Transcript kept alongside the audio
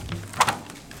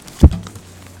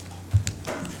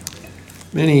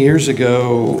Many years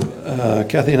ago,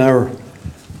 Kathy and I were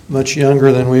much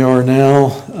younger than we are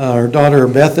now. Our daughter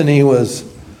Bethany was,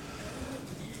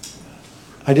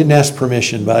 I didn't ask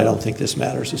permission, but I don't think this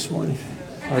matters this morning.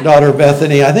 Our daughter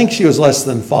Bethany, I think she was less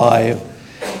than 5.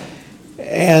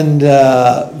 And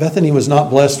Bethany was not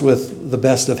blessed with the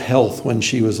best of health when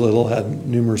she was little, had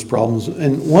numerous problems.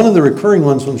 And one of the recurring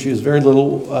ones when she was very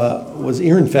little was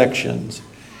ear infections.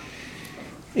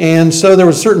 And so there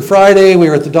was a certain Friday, we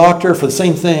were at the doctor for the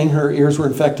same thing. Her ears were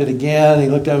infected again. He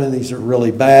looked at them and these are really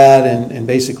bad. And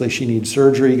basically she needs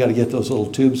surgery. You got to get those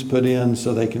little tubes put in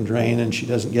so they can drain, and she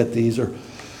doesn't get these or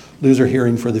lose her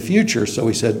hearing for the future. So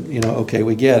we said, okay,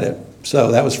 we get it.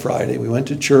 So that was Friday. We went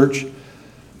to church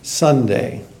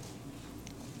Sunday.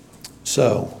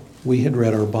 So we had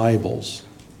read our Bibles.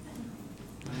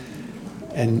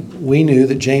 And we knew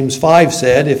that James 5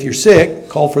 said, if you're sick,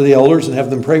 call for the elders and have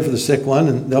them pray for the sick one,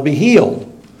 and they'll be healed.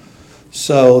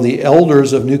 So the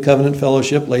elders of New Covenant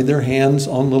Fellowship laid their hands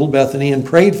on little Bethany and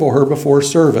prayed for her before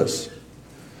service.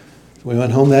 We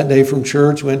went home that day from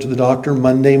church, went to the doctor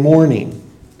Monday morning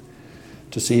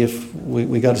to see if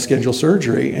we got to schedule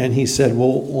surgery. And he said,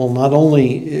 well, not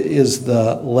only is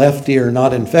the left ear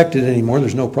not infected anymore,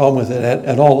 there's no problem with it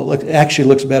at all. It actually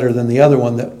looks better than the other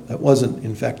one that wasn't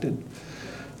infected.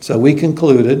 So we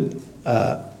concluded,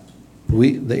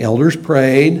 the elders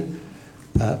prayed,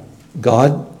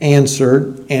 God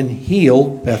answered and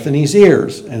healed Bethany's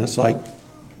ears. And it's like,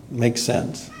 makes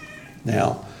sense.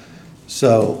 Now,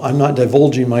 so I'm not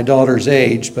divulging my daughter's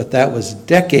age, but that was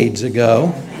decades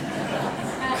ago.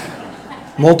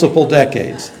 Multiple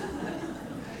decades.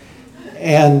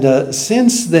 And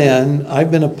since then, I've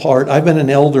been an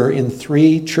elder in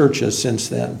 3 churches since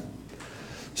then.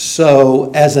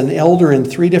 So as an elder in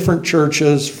 3 different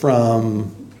churches,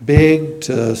 from big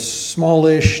to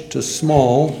smallish to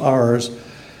small, ours,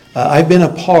 I've been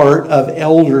a part of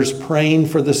elders praying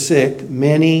for the sick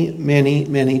many, many,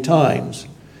 many times.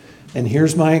 And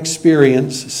here's my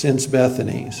experience since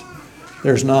Bethany's.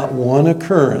 There's not one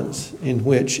occurrence in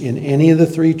which in any of the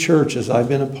 3 churches I've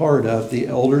been a part of, the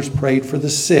elders prayed for the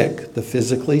sick, the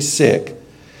physically sick,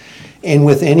 and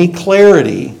with any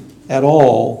clarity at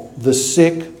all, the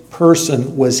sick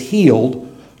person was healed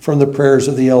from the prayers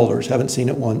of the elders. Haven't seen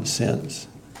it once since.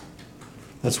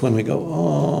 That's when we go,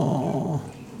 oh.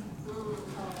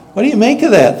 What do you make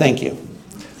of that? Thank you.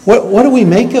 What do we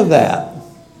make of that?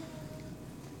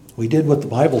 We did what the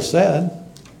Bible said,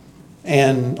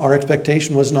 and our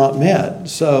expectation was not met.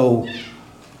 So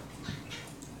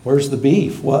where's the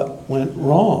beef? What went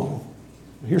wrong?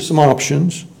 Here's some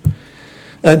options.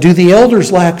 Do the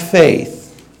elders lack faith?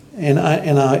 And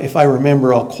if I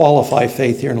remember, I'll qualify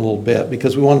faith here in a little bit,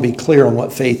 because we want to be clear on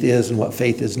what faith is and what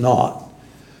faith is not.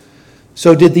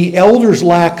 So did the elders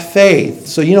lack faith?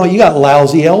 So you got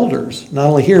lousy elders, not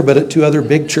only here, but at 2 other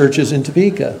big churches in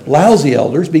Topeka. Lousy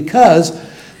elders because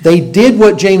they did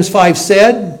what James 5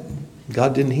 said.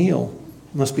 God didn't heal.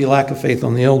 Must be lack of faith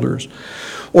on the elders.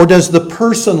 Or does the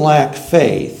person lack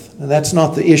faith? And that's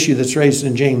not the issue that's raised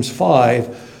in James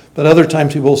 5. But other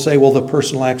times people will say, well, the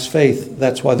person lacks faith.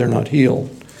 That's why they're not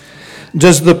healed.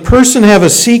 Does the person have a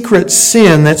secret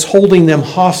sin that's holding them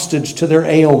hostage to their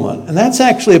ailment? And that's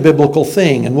actually a biblical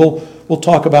thing. And we'll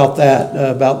talk about that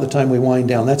about the time we wind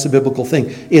down. That's a biblical thing.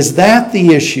 Is that the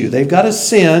issue? They've got a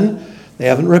sin. They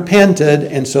haven't repented.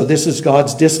 And so this is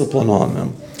God's discipline on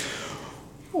them.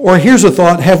 Or here's a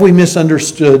thought. Have we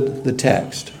misunderstood the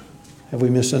text? Have we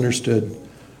misunderstood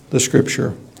the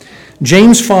Scripture?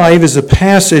 James 5 is a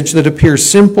passage that appears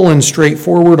simple and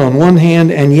straightforward on one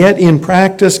hand, and yet in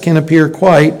practice can appear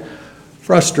quite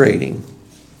frustrating.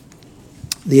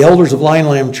 The elders of Lion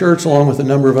Lamb Church, along with a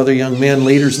number of other young men,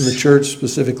 leaders in the church,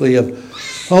 specifically of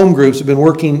home groups, have been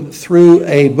working through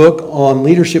a book on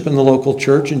leadership in the local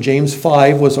church, and James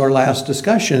 5 was our last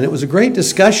discussion. It was a great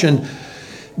discussion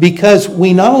because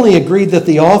we not only agreed that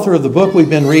the author of the book we've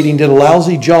been reading did a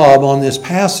lousy job on this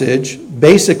passage,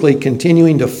 basically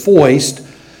continuing to foist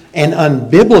an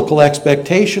unbiblical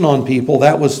expectation on people.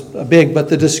 That was big. But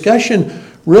the discussion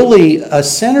really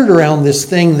centered around this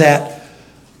thing that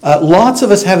lots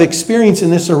of us have experience in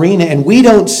this arena, and we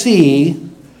don't see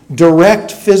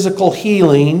direct physical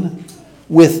healing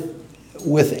with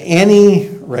any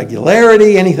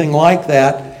regularity, anything like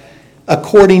that,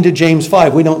 according to James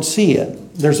 5. We don't see it.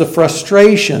 There's a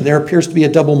frustration. There appears to be a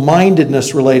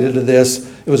double-mindedness related to this.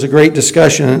 It was a great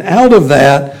discussion. And out of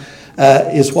that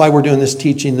is why we're doing this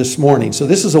teaching this morning. So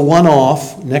this is a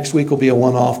one-off. Next week will be a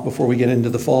one-off before we get into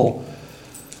the fall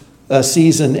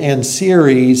season and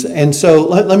series. And so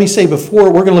let me say before,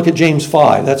 we're going to look at James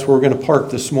 5. That's where we're going to park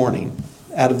this morning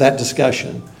out of that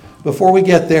discussion. Before we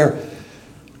get there,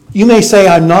 You may say,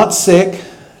 I'm not sick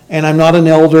and I'm not an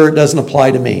elder. It doesn't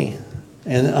apply to me.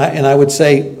 And I would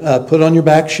say, put on your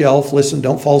back shelf. Listen,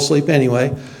 don't fall asleep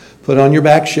anyway. Put on your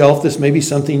back shelf. This may be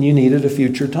something you need at a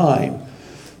future time.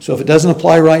 So if it doesn't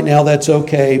apply right now, that's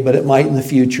okay, but it might in the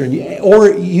future. Or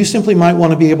you simply might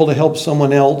want to be able to help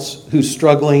someone else who's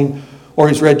struggling or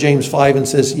who's read James 5 and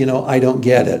says, I don't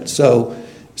get it. So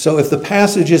if the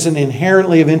passage isn't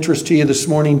inherently of interest to you this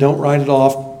morning, don't write it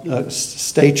off.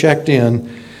 Stay checked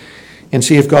in and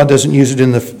see if God doesn't use it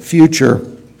in the future.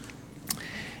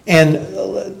 And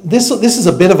this is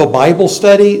a bit of a Bible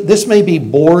study. This may be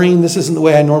boring. This isn't the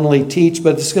way I normally teach,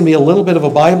 but this is going to be a little bit of a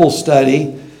Bible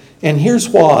study. And here's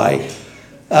why.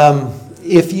 When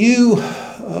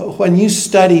you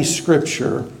study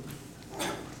Scripture,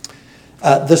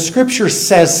 the Scripture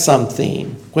says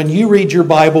something. When you read your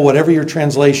Bible, whatever your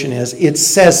translation is, it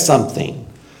says something.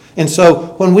 And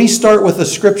so when we start with a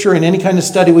Scripture in any kind of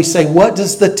study, we say, what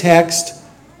does the text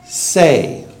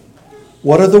say?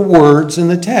 What are the words in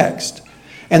the text?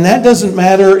 And that doesn't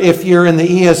matter if you're in the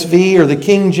ESV or the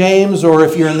King James or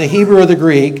if you're in the Hebrew or the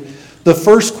Greek. The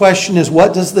first question is,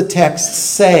 what does the text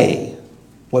say?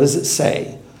 What does it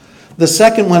say? The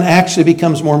second one actually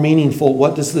becomes more meaningful.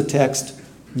 What does the text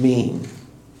mean?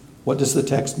 What does the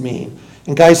text mean?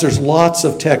 And guys, there's lots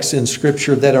of texts in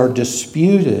Scripture that are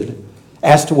disputed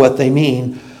as to what they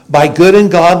mean by good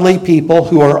and godly people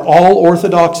who are all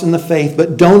orthodox in the faith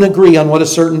but don't agree on what a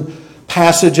certain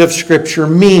passage of Scripture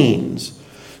means.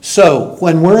 So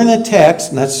when we're in a text,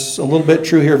 and that's a little bit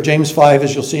true here of James 5,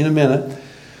 as you'll see in a minute,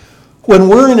 when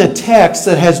we're in a text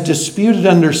that has disputed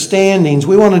understandings,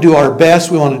 we want to do our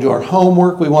best. We want to do our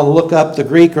homework. We want to look up the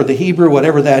Greek or the Hebrew,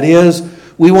 whatever that is.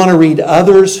 We want to read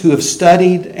others who have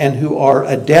studied and who are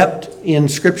adept in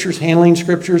Scriptures, handling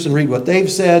Scriptures, and read what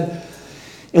they've said.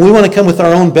 And we want to come with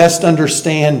our own best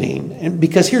understanding. And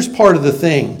because here's part of the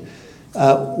thing.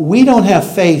 We don't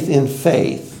have faith in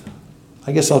faith.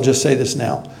 I guess I'll just say this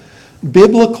now.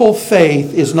 Biblical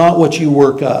faith is not what you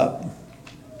work up.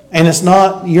 And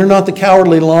you're not the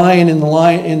cowardly lion in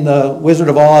the Wizard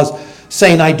of Oz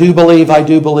saying, I do believe, I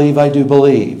do believe, I do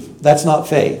believe. That's not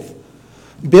faith.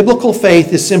 Biblical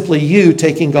faith is simply you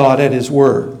taking God at His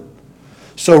word.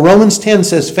 So Romans 10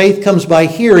 says faith comes by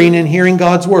hearing and hearing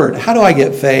God's word. How do I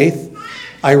get faith?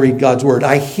 I read God's word.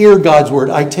 I hear God's word.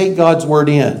 I take God's word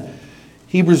in.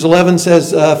 Hebrews 11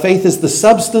 says faith is the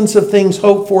substance of things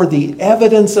hoped for, the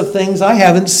evidence of things I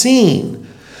haven't seen.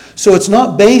 So it's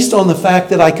not based on the fact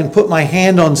that I can put my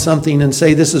hand on something and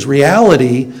say this is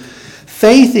reality.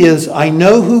 Faith is I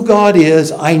know who God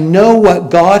is, I know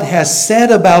what God has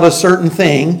said about a certain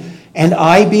thing, and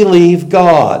I believe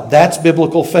God. That's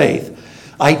biblical faith.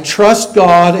 I trust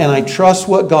God and I trust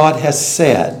what God has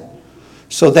said.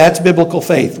 So that's biblical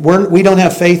faith. We don't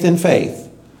have faith in faith.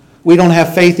 We don't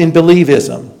have faith in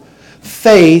believism.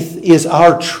 Faith is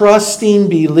our trusting,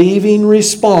 believing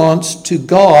response to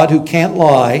God who can't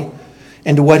lie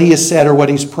and to what He has said or what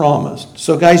He's promised.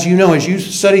 So guys, as you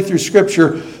study through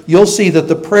Scripture, you'll see that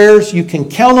the prayers you can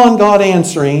count on God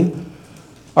answering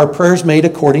are prayers made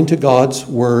according to God's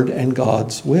word and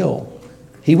God's will.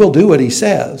 He will do what He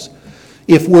says.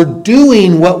 If we're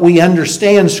doing what we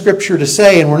understand Scripture to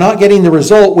say and we're not getting the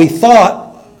result we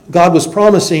thought God was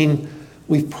promising,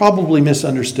 we've probably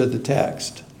misunderstood the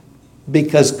text.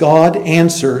 Because God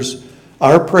answers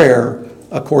our prayer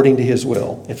according to His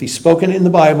will. If He's spoken it in the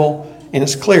Bible and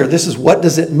it's clear, this is what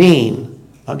does it mean?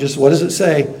 Not just what does it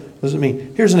say, what does it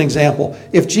mean? Here's an example.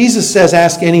 If Jesus says,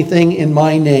 ask anything in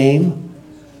my name,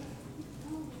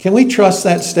 can we trust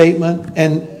that statement?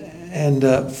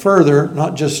 And further,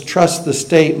 not just trust the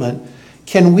statement,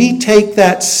 can we take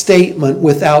that statement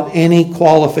without any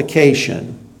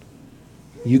qualification?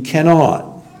 You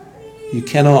cannot. You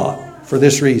cannot. For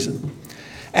this reason.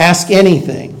 Ask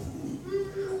anything.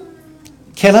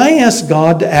 Can I ask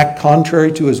God to act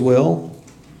contrary to His will?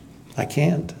 I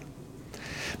can't.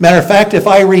 Matter of fact, if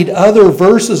I read other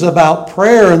verses about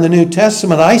prayer in the New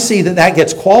Testament, I see that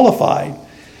gets qualified.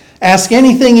 Ask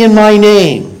anything in my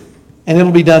name, and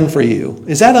it'll be done for you.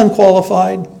 Is that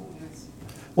unqualified?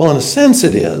 Well, in a sense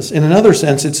it is. In another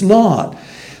sense, it's not.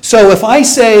 So if I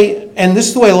say, and this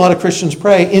is the way a lot of Christians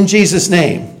pray, in Jesus'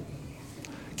 name.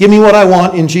 Give me what I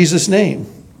want in Jesus' name.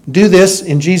 Do this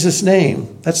in Jesus'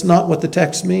 name. That's not what the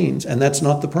text means, and that's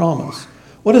not the promise.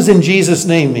 What does in Jesus'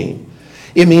 name mean?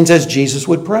 It means as Jesus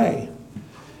would pray.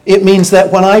 It means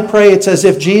that when I pray, it's as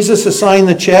if Jesus assigned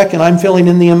the check and I'm filling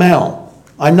in the amount.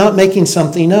 I'm not making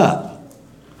something up.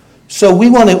 So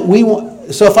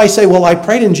so if I say, well, I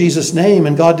prayed in Jesus' name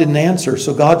and God didn't answer,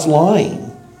 so God's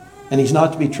lying and He's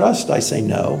not to be trusted, I say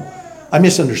no. I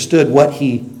misunderstood what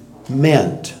He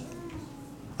meant.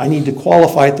 I need to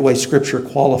qualify it the way Scripture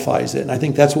qualifies it. And I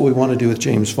think that's what we want to do with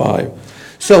James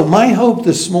 5. So my hope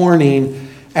this morning,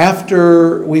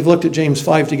 after we've looked at James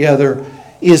 5 together,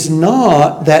 is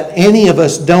not that any of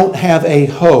us don't have a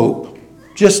hope,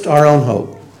 just our own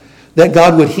hope, that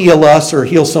God would heal us or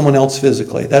heal someone else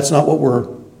physically. That's not what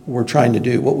we're trying to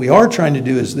do. What we are trying to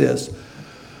do is this.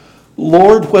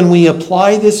 Lord, when we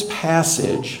apply this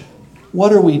passage,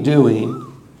 what are we doing?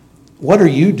 What are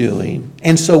you doing?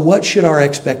 And so what should our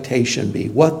expectation be?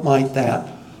 What might that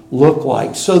look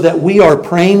like? So that we are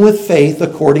praying with faith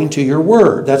according to your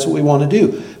word. That's what we want to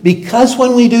do. Because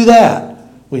when we do that,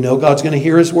 we know God's going to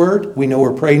hear his word. We know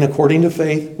we're praying according to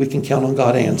faith. We can count on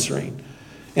God answering.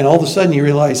 And all of a sudden you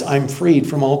realize I'm freed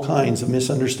from all kinds of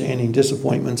misunderstanding,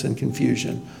 disappointments, and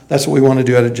confusion. That's what we want to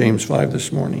do out of James 5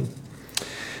 this morning.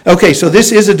 Okay, so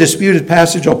this is a disputed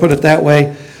passage, I'll put it that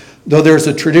way, though there's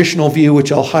a traditional view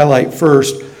which I'll highlight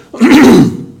first.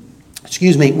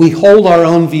 Excuse me, we hold our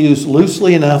own views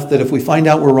loosely enough that if we find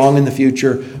out we're wrong in the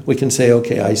future, we can say,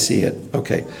 okay, I see it.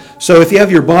 Okay, so if you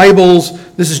have your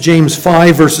Bibles, this is James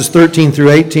 5, verses 13 through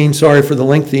 18. Sorry for the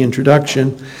lengthy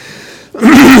introduction.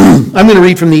 I'm going to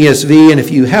read from the ESV, and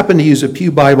if you happen to use a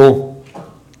Pew Bible,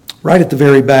 right at the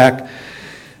very back,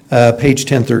 page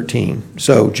 1013.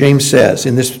 So James says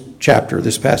in this chapter,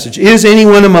 this passage, is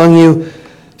anyone among you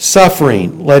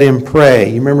suffering? Let him pray.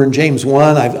 You remember in James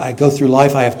 1, I go through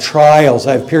life, I have trials,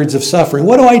 I have periods of suffering.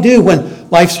 What do I do when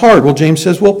life's hard? Well, James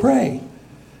says, well, pray.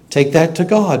 Take that to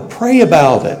God. Pray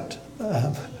about it.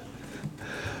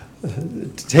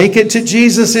 Take it to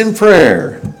Jesus in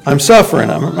prayer. I'm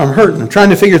suffering. I'm hurting. I'm trying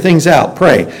to figure things out.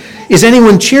 Pray. Is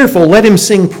anyone cheerful? Let him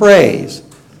sing praise.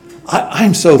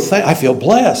 I feel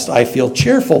blessed. I feel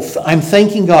cheerful. I'm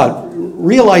thanking God.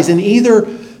 Realize in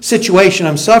either situation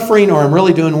I'm suffering or I'm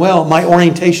really doing well, my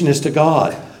orientation is to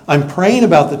God. I'm praying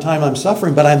about the time I'm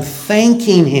suffering, but I'm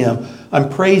thanking him. I'm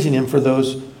praising him for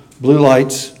those blue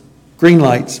lights, green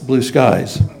lights, blue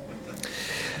skies.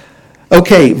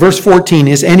 Okay, verse 14,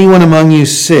 is anyone among you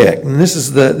sick? And this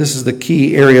is the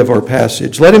key area of our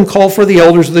passage. Let him call for the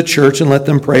elders of the church and let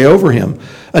them pray over him,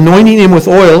 anointing him with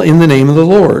oil in the name of the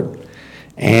Lord.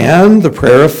 And the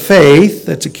prayer of faith,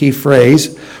 that's a key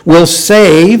phrase, will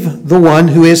save the one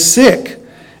who is sick,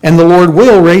 and the Lord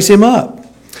will raise him up.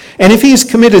 And if he has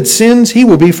committed sins, he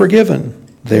will be forgiven.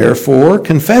 Therefore,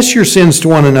 confess your sins to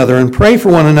one another and pray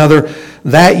for one another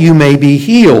that you may be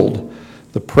healed.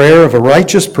 The prayer of a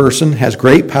righteous person has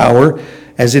great power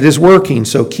as it is working.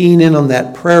 So keying in on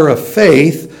that prayer of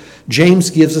faith, James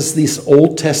gives us this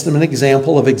Old Testament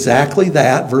example of exactly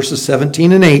that, verses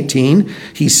 17 and 18.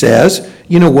 He says,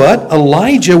 you know what?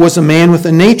 Elijah was a man with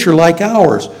a nature like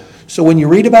ours. So when you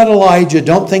read about Elijah,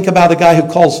 don't think about a guy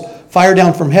who calls fire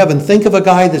down from heaven. Think of a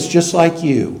guy that's just like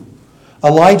you.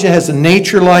 Elijah has a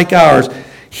nature like ours.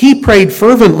 He prayed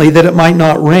fervently that it might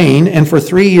not rain, and for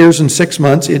 3 years and 6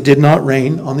 months it did not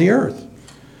rain on the earth.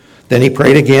 Then he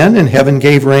prayed again, and heaven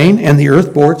gave rain, and the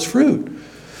earth bore its fruit.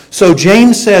 So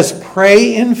James says,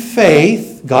 pray in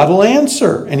faith, God will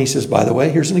answer. And he says, by the way,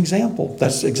 here's an example.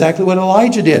 That's exactly what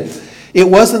Elijah did. It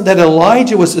wasn't that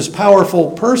Elijah was this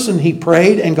powerful person. He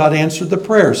prayed, and God answered the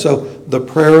prayer. So the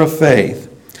prayer of faith.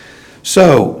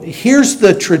 So here's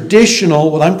the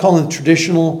traditional, what I'm calling the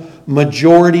traditional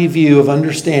majority view of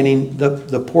understanding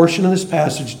the portion of this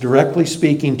passage directly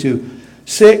speaking to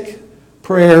sick,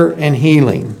 prayer, and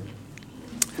healing.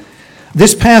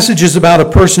 This passage is about a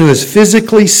person who is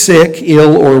physically sick,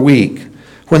 ill, or weak.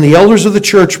 When the elders of the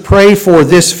church pray for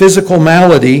this physical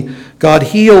malady, God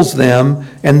heals them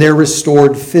and they're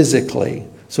restored physically.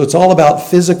 So it's all about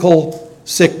physical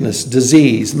sickness,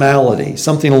 disease, malady,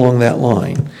 something along that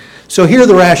line. So here are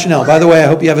the rationale. By the way, I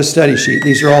hope you have a study sheet.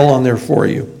 These are all on there for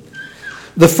you.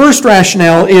 The first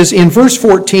rationale is in verse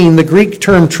 14, the Greek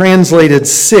term translated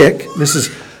sick. This is,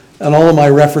 and all of my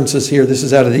references here, this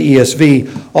is out of the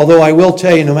ESV. Although I will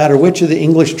tell you, no matter which of the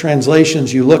English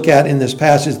translations you look at in this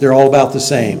passage, they're all about the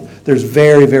same. There's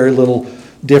very, very little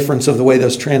difference of the way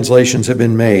those translations have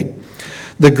been made.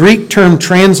 The Greek term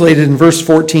translated in verse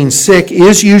 14, sick,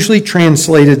 is usually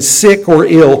translated sick or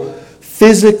ill.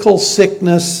 Physical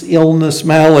sickness, illness,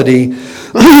 malady,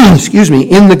 excuse me,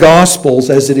 in the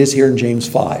Gospels as it is here in James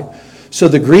 5. So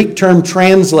the Greek term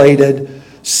translated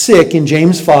sick in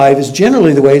James 5 is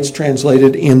generally the way it's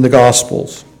translated in the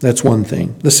Gospels. That's one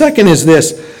thing. The second is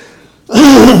this.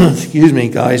 Excuse me,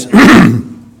 guys.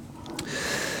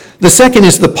 The second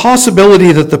is the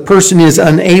possibility that the person is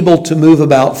unable to move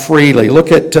about freely.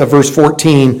 Look at verse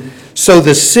 14. So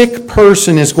the sick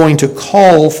person is going to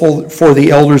call for the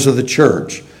elders of the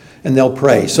church. and they'll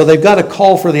pray. So they've got to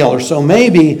call for the elders. So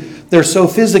maybe they're so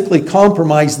physically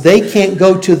compromised they can't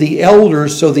go to the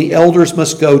elders, so the elders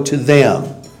must go to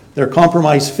them. They're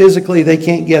compromised physically, they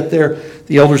can't get there,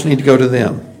 the elders need to go to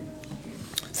them.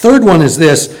 Third one is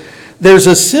this. There's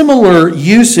a similar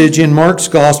usage in Mark's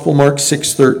Gospel, Mark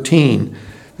 6:13.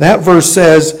 That verse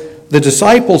says, the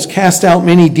disciples cast out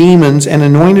many demons and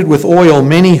anointed with oil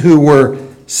many who were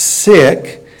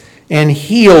sick and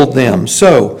healed them.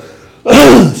 So,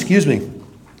 excuse me,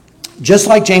 just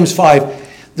like James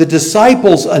 5, the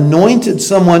disciples anointed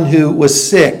someone who was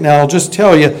sick. Now, I'll just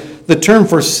tell you, the term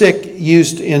for sick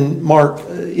used in Mark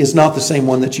is not the same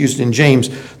one that's used in James.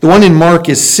 The one in Mark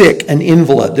is sick, an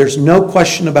invalid. There's no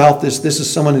question about this. This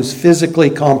is someone who's physically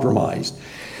compromised.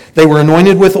 They were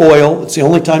anointed with oil. It's the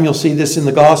only time you'll see this in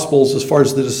the Gospels as far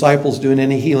as the disciples doing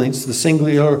any healing. It's the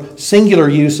singular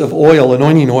use of oil,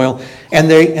 anointing oil, and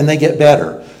they get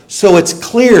better. So it's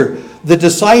clear the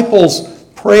disciples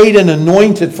prayed and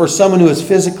anointed for someone who was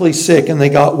physically sick and they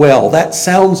got well. That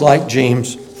sounds like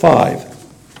James 5.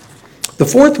 The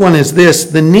fourth one is this,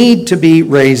 the need to be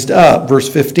raised up. Verse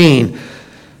 15.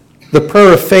 The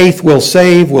prayer of faith will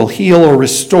save, will heal, or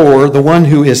restore the one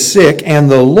who is sick,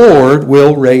 and the Lord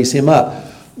will raise him up.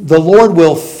 The Lord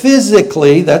will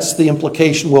physically, that's the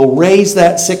implication, will raise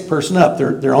that sick person up.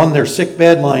 They're on their sick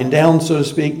bed, lying down, so to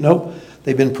speak. Nope.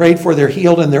 They've been prayed for, they're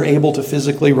healed, and they're able to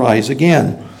physically rise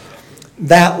again.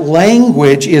 That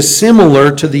language is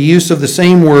similar to the use of the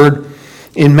same word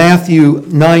in Matthew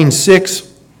 9:6.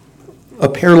 A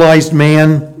paralyzed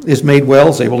man is made well,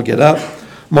 is able to get up.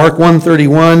 Mark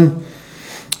 1:31,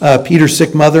 Peter's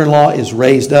sick mother-in-law is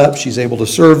raised up. She's able to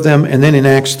serve them. And then in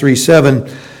Acts 3:7,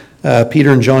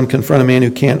 Peter and John confront a man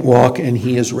who can't walk, and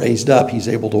he is raised up. He's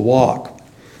able to walk.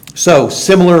 So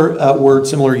similar word,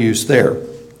 similar use there.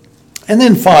 And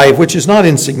then 5, which is not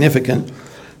insignificant.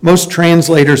 Most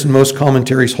translators and most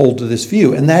commentaries hold to this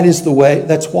view. And that is the way.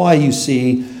 That's why you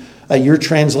see your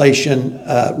translation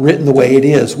written the way it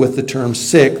is with the term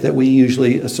sick that we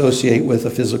usually associate with a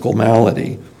physical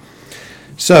malady.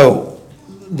 So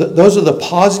those are the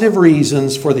positive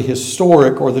reasons for the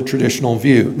historic or the traditional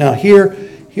view. Now here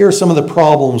are some of the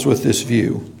problems with this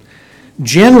view.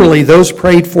 Generally, those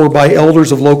prayed for by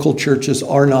elders of local churches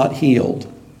are not healed.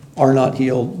 Are not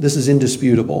healed. This is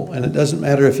indisputable. And it doesn't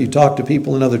matter if you talk to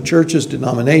people in other churches,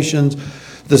 denominations,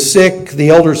 the sick, the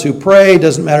elders who pray,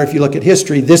 doesn't matter if you look at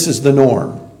history, this is the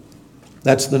norm.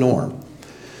 That's the norm.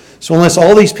 So unless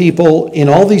all these people in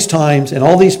all these times, in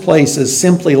all these places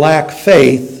simply lack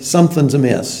faith, something's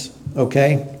amiss,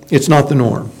 okay? It's not the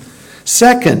norm.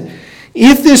 Second,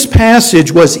 if this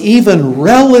passage was even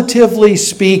relatively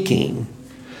speaking,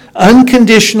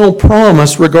 unconditional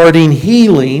promise regarding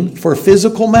healing for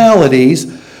physical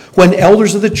maladies, when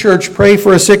elders of the church pray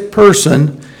for a sick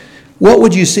person, what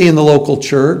would you see in the local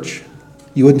church?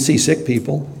 You wouldn't see sick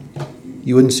people.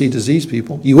 You wouldn't see diseased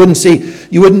people. You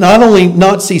would not only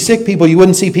not see sick people, you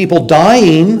wouldn't see people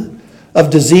dying of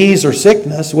disease or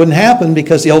sickness. It wouldn't happen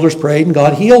because the elders prayed and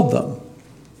God healed them.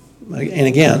 And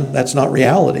again, that's not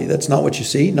reality. That's not what you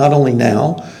see, not only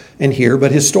now and here,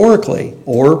 but historically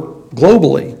or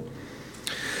globally.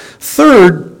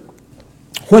 Third,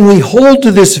 when we hold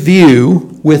to this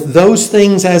view with those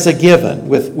things as a given,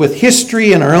 with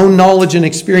history and our own knowledge and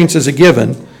experience as a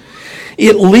given,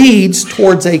 it leads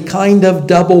towards a kind of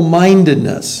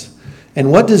double-mindedness.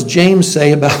 And what does James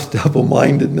say about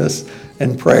double-mindedness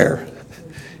and prayer?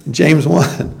 James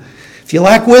 1. If you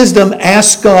lack wisdom,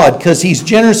 ask God, because he's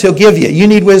generous, he'll give you. You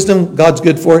need wisdom, God's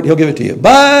good for it, he'll give it to you.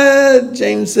 But,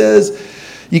 James says,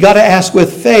 you got to ask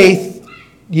with faith.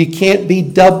 You can't be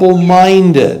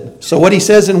double-minded. So what he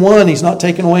says in 1, he's not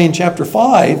taken away in chapter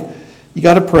 5. You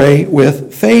got to pray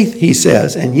with faith, he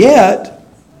says. And yet,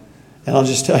 and I'll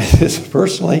just tell you this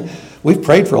personally, we've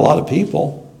prayed for a lot of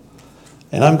people.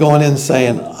 And I'm going in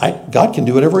saying, God can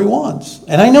do whatever he wants.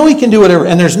 And I know he can do whatever.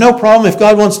 And there's no problem. If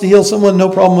God wants to heal someone, no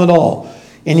problem at all.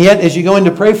 And yet, as you go in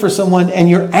to pray for someone and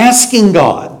you're asking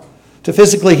God to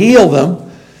physically heal them,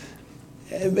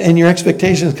 and your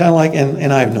expectation is kind of like,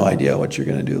 and I have no idea what you're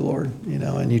going to do, Lord.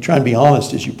 And you try and be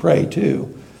honest as you pray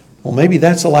too. Well, maybe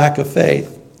that's a lack of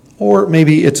faith. Or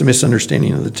maybe it's a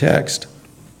misunderstanding of the text.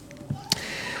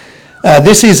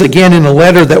 This is again in a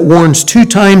letter that warns 2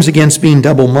 times against being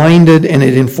double-minded, and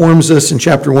it informs us in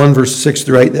chapter 1, verses 6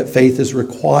 through 8, that faith is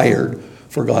required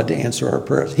for God to answer our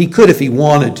prayers. He could if he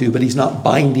wanted to, but he's not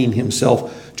binding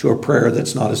himself to a prayer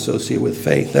that's not associated with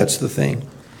faith. That's the thing.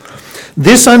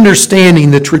 This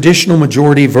understanding, the traditional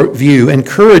majority view,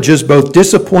 encourages both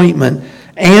disappointment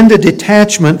and a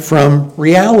detachment from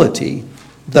reality,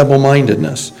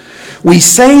 double-mindedness. We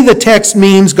say the text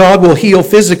means God will heal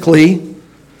physically,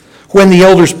 when the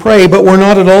elders pray, but we're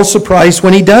not at all surprised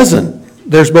when he doesn't.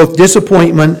 There's both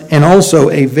disappointment and also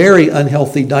a very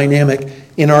unhealthy dynamic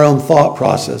in our own thought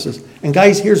processes. And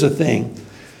guys, here's the thing.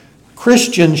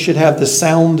 Christians should have the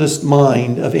soundest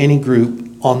mind of any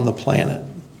group on the planet.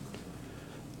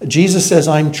 Jesus says,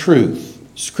 I'm truth.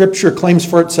 Scripture claims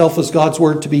for itself as God's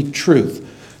word to be truth.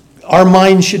 Our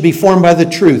minds should be formed by the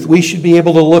truth. We should be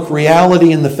able to look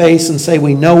reality in the face and say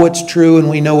we know what's true and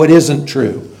we know what isn't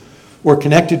true. We're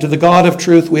connected to the God of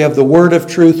truth. We have the word of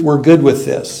truth. We're good with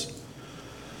this.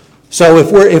 So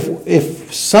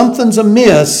if something's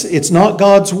amiss, it's not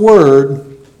God's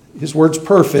word. His word's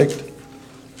perfect.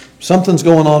 Something's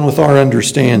going on with our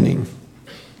understanding.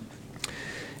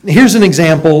 Here's an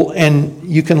example, and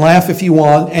you can laugh if you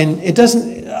want, and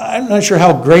I'm not sure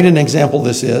how great an example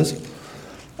this is.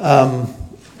 And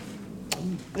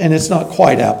it's not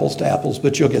quite apples to apples,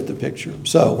 but you'll get the picture.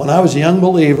 So when I was a young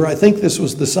believer, I think this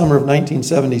was the summer of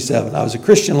 1977. I was a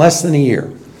Christian less than a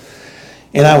year.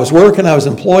 And I was working, I was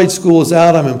employed, school is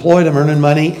out, I'm employed, I'm earning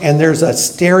money, and there's a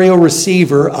stereo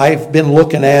receiver I've been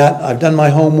looking at. I've done my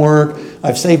homework,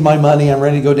 I've saved my money, I'm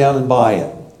ready to go down and buy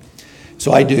it.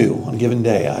 So I do on a given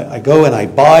day. I go and I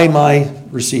buy my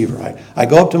receiver. I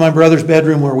go up to my brother's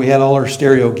bedroom where we had all our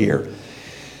stereo gear.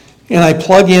 And I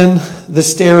plug in the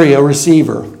stereo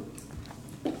receiver.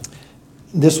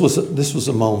 This was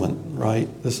a moment, right?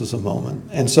 This was a moment.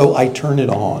 And so I turn it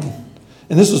on.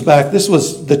 And this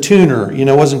was the tuner,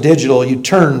 it wasn't digital. You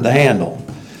turned the handle.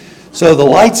 So the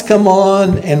lights come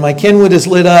on and my Kenwood is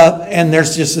lit up and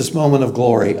there's just this moment of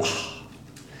glory.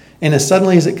 And as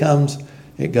suddenly as it comes,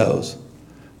 it goes.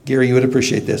 Gary, you would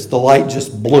appreciate this. The light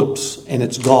just bloops and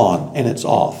it's gone and it's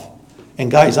off.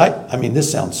 And guys, I mean,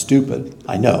 this sounds stupid,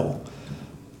 I know.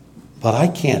 But I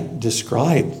can't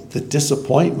describe the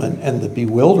disappointment and the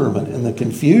bewilderment and the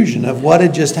confusion of what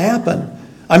had just happened.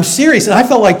 I'm serious, and I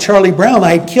felt like Charlie Brown.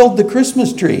 I had killed the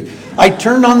Christmas tree. I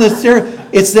turned on the stereo,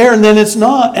 it's there and then it's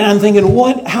not. And I'm thinking,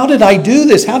 what? How did I do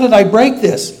this? How did I break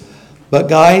this? But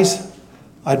guys,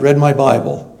 I'd read my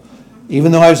Bible,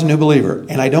 even though I was a new believer.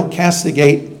 And I don't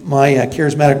castigate my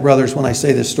charismatic brothers when I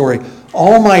say this story.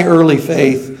 All my early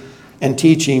faith and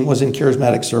teaching was in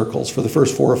charismatic circles for the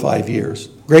first 4 or 5 years.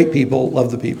 Great people,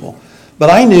 love the people. But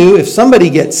I knew if somebody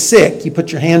gets sick, you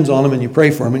put your hands on them and you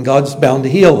pray for them, and God's bound to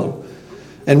heal them.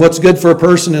 And what's good for a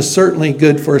person is certainly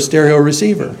good for a stereo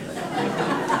receiver.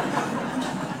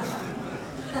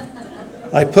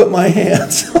 I put my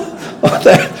hands on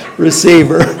that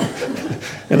receiver,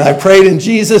 and I prayed in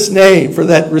Jesus' name for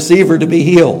that receiver to be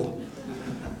healed.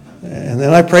 And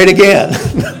then I prayed again.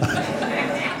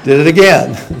 Did it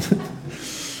again.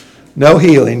 No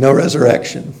healing, no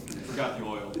resurrection. Forgot the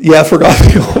oil. Yeah, forgot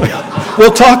the oil.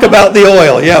 We'll talk about the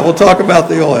oil. Yeah, we'll talk about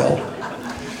the oil.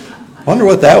 Wonder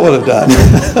what that would have done.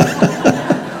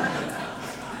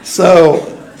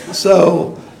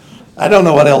 So I don't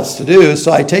know what else to do.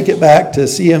 So I take it back to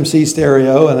CMC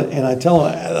Stereo and I tell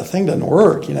them the thing doesn't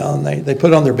work, and they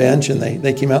put it on their bench and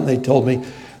they came out and they told me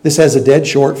this has a dead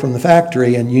short from the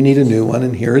factory and you need a new one,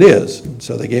 and here it is. And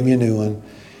so they gave me a new one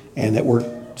and it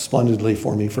worked splendidly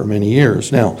for me for many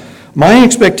years. Now, my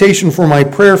expectation for my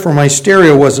prayer for my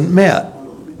stereo wasn't met.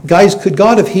 Guys, could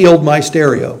God have healed my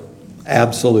stereo?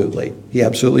 Absolutely. He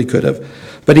absolutely could have.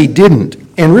 But he didn't.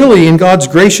 And really, in God's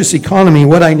gracious economy,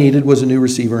 what I needed was a new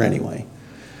receiver anyway.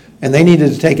 And they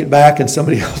needed to take it back and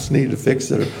somebody else needed to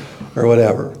fix it or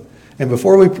whatever. And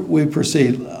before we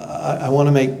proceed, I want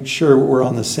to make sure we're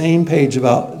on the same page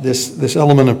about this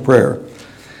element of prayer.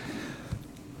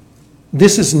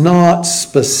 This is not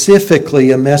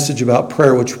specifically a message about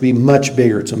prayer, which would be much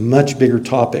bigger. It's a much bigger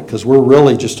topic because we're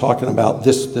really just talking about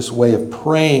this way of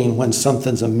praying when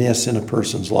something's amiss in a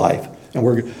person's life. And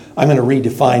I'm going to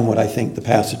redefine what I think the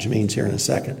passage means here in a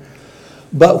second.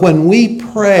 But when we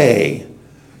pray,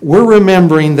 we're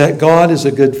remembering that God is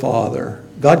a good Father.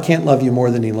 God can't love you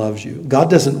more than he loves you. God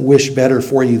doesn't wish better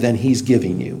for you than he's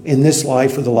giving you in this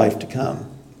life or the life to come.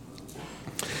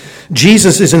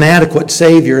 Jesus is an adequate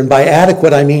Savior, and by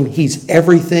adequate I mean he's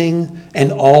everything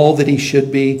and all that he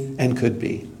should be and could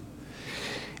be.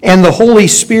 And the Holy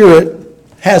Spirit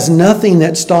has nothing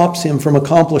that stops him from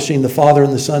accomplishing the Father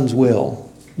and the Son's will.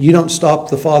 You don't stop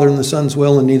the Father and the Son's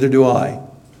will, and neither do I.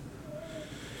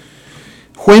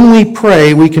 When we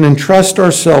pray, we can entrust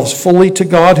ourselves fully to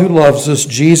God who loves us,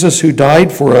 Jesus who died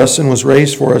for us and was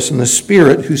raised for us, and the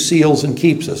Spirit who seals and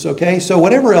keeps us. Okay? So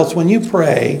whatever else, when you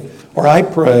pray, or I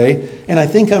pray, and I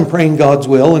think I'm praying God's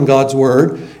will and God's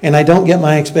word, and I don't get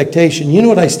my expectation, you know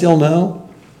what I still know?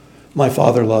 My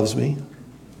Father loves me.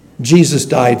 Jesus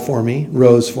died for me,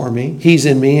 rose for me. He's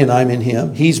in me and I'm in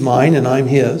him. He's mine and I'm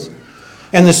his.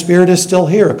 And the Spirit is still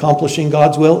here, accomplishing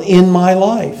God's will in my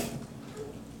life.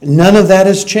 None of that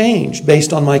has changed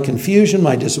based on my confusion,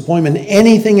 my disappointment,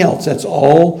 anything else. That's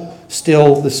all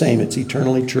still the same. It's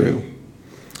eternally true.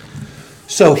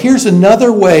 So here's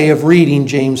another way of reading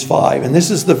James 5. And this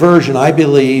is the version I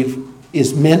believe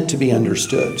is meant to be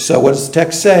understood. So what does the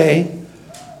text say?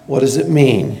 What does it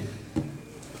mean?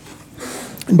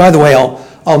 And by the way,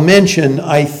 I'll mention,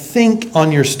 I think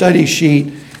on your study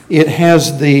sheet, it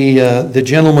has the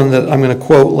gentleman that I'm going to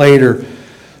quote later.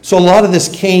 So a lot of this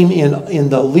came in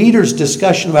the leaders'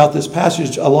 discussion about this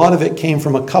passage. A lot of it came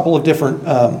from a couple of different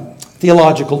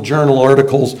theological journal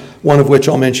articles, one of which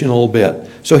I'll mention in a little bit.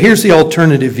 So here's the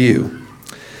alternative view.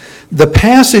 The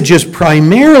passage is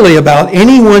primarily about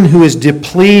anyone who is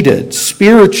depleted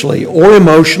spiritually or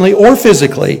emotionally or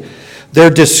physically. They're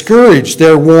discouraged,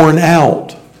 they're worn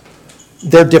out,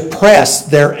 they're depressed,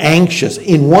 they're anxious.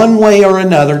 In one way or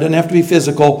another, it doesn't have to be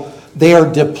physical, they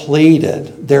are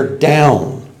depleted, they're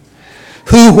down.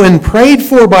 Who, when prayed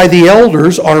for by the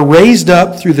elders, are raised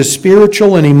up through the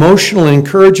spiritual and emotional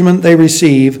encouragement they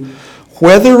receive,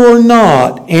 whether or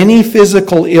not any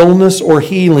physical illness or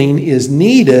healing is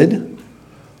needed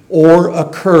or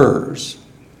occurs.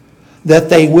 That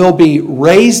they will be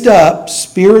raised up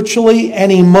spiritually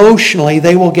and emotionally.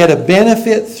 They will get a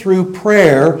benefit through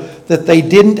prayer that they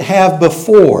didn't have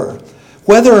before.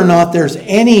 Whether or not there's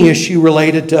any issue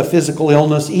related to a physical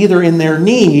illness, either in their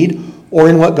need or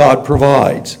in what God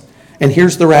provides. And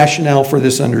here's the rationale for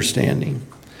this understanding.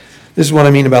 This is what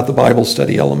I mean about the Bible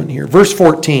study element here. Verse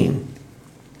 14.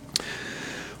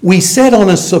 We said on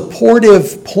a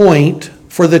supportive point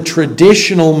for the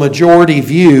traditional majority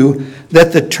view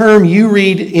that the term you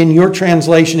read in your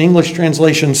translation, English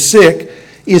translation, sick,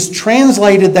 is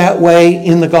translated that way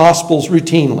in the Gospels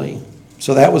routinely.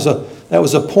 So that was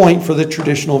a point for the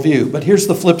traditional view. But here's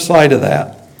the flip side of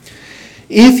that.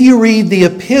 If you read the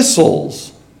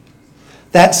epistles,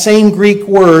 that same Greek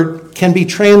word can be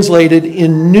translated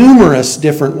in numerous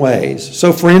different ways.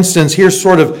 So for instance, here's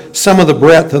sort of some of the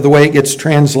breadth of the way it gets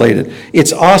translated.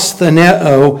 It's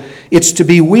astheneo, it's to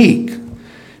be weak.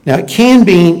 Now it can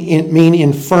mean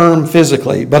infirm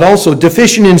physically, but also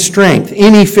deficient in strength,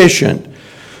 inefficient,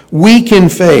 weak in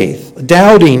faith,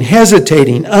 doubting,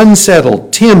 hesitating,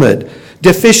 unsettled, timid,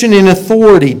 deficient in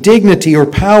authority, dignity, or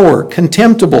power,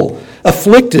 contemptible,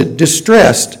 afflicted,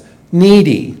 distressed,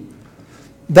 needy.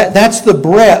 That's the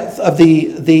breadth of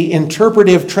the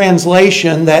interpretive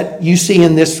translation that you see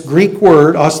in this Greek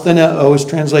word. Astheneo is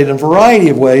translated in a variety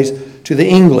of ways to the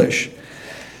English.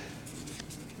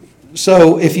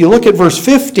 So if you look at verse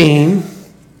 15,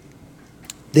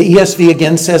 the ESV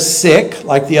again says sick,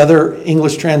 like the other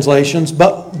English translations,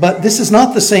 but this is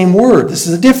not the same word. This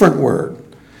is a different word.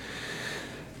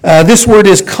 This word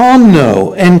is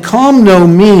komno, and komno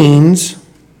means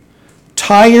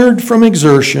tired from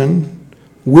exertion,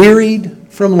 wearied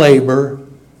from labor,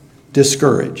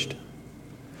 discouraged.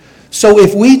 So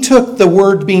if we took the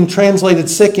word being translated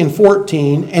sick in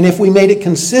 14, and if we made it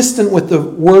consistent with the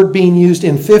word being used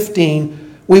in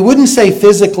 15, we wouldn't say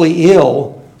physically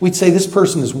ill. We'd say this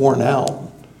person is worn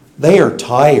out. They are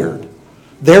tired.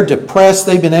 They're depressed.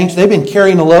 They've been anxious. They've been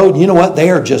carrying a load. You know what? They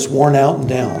are just worn out and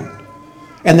down.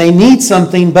 And they need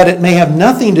something, but it may have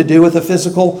nothing to do with a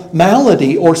physical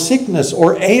malady or sickness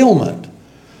or ailment.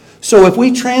 So if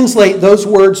we translate those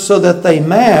words so that they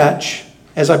match,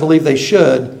 as I believe they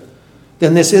should,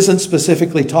 then this isn't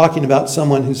specifically talking about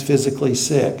someone who's physically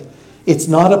sick. It's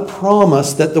not a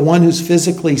promise that the one who's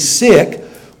physically sick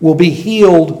will be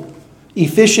healed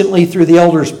efficiently through the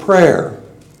elder's prayer.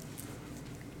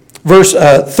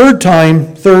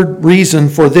 Third reason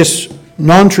for this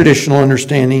non-traditional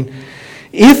understanding.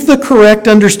 If the correct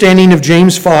understanding of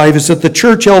James 5 is that the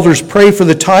church elders pray for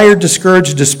the tired,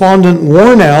 discouraged, despondent,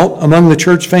 worn out among the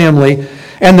church family,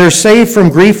 and they're saved from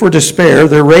grief or despair,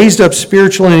 they're raised up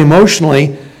spiritually and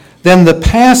emotionally, then the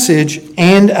passage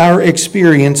and our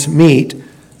experience meet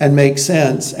and make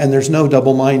sense, and there's no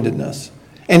double-mindedness.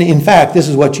 And in fact, this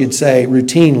is what you'd say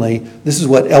routinely. This is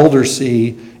what elders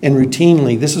see, and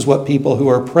routinely, this is what people who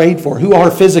are prayed for, who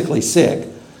are physically sick,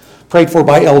 prayed for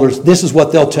by elders, this is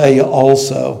what they'll tell you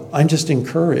also. I'm just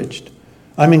encouraged.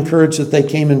 I'm encouraged that they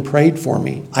came and prayed for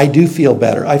me. I do feel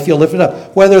better. I feel lifted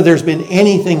up. Whether there's been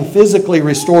anything physically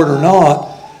restored or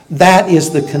not, that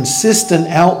is the consistent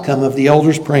outcome of the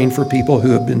elders praying for people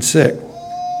who have been sick.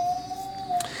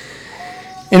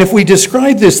 And if we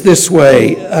describe this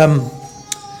way,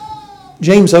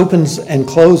 James opens and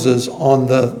closes on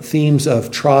the themes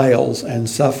of trials and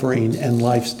suffering and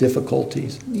life's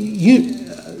difficulties.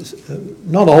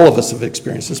 Not all of us have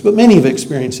experienced this, but many have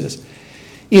experienced this.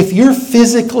 If you're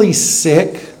physically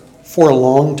sick for a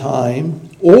long time,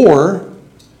 or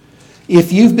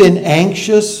if you've been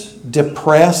anxious,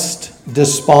 depressed,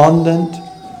 despondent,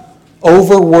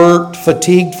 overworked,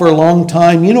 fatigued for a long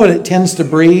time, you know what it tends to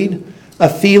breed? A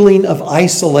feeling of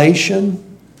isolation.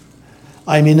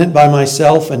 I'm in it by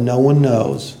myself and no one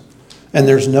knows. And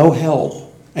there's no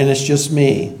help. And it's just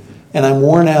me. And I'm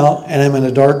worn out and I'm in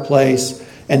a dark place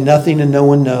and nothing and no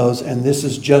one knows. And this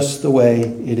is just the way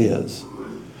it is.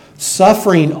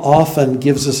 Suffering often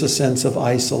gives us a sense of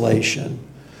isolation.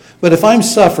 But if I'm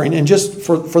suffering, and just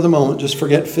for the moment, just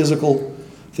forget physical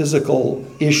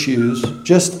issues,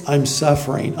 just I'm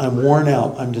suffering, I'm worn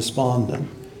out, I'm despondent.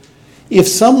 If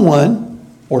someone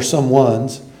or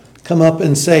someone's come up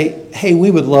and say, hey,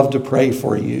 we would love to pray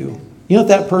for you. You know what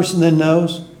that person then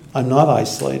knows? I'm not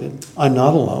isolated. I'm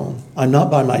not alone. I'm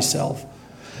not by myself.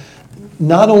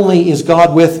 Not only is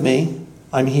God with me,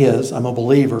 I'm His, I'm a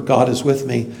believer, God is with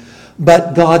me,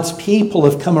 but God's people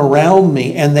have come around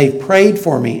me and they've prayed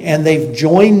for me and they've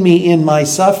joined me in my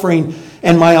suffering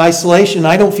and my isolation.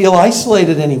 I don't feel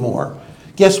isolated anymore.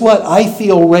 Guess what? I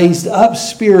feel raised up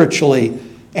spiritually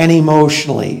and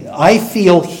emotionally. I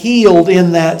feel healed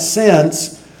in that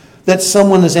sense that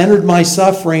someone has entered my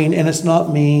suffering and it's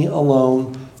not me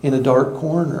alone in a dark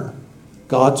corner.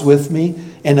 God's with me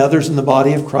and others in the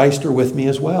body of Christ are with me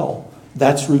as well.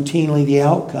 That's routinely the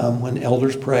outcome when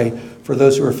elders pray for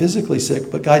those who are physically sick.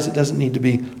 But guys, it doesn't need to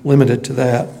be limited to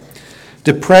that.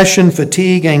 Depression,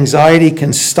 fatigue, anxiety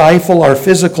can stifle our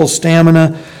physical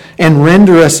stamina and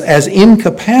render us as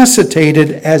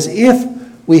incapacitated as if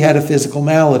we had a physical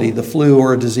malady, the flu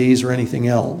or a disease or anything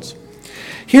else.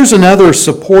 Here's another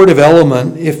supportive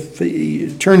element. If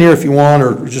you turn here if you want,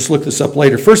 or just look this up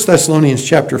later. 1 Thessalonians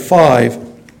chapter 5.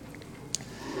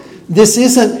 This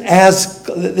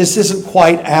isn't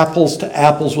quite apples to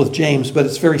apples with James, but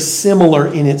it's very similar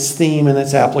in its theme and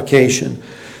its application.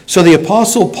 So the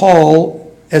Apostle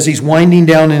Paul, as he's winding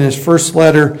down in his first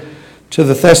letter to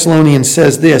the Thessalonians,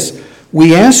 says this: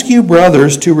 we ask you,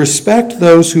 brothers, to respect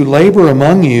those who labor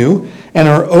among you and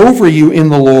are over you in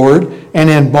the Lord and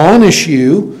admonish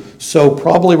you. So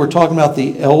probably we're talking about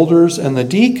the elders and the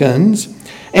deacons,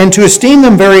 and to esteem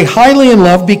them very highly in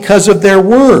love because of their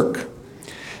work.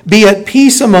 Be at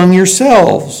peace among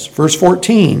yourselves. Verse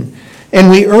 14. And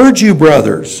we urge you,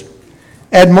 brothers,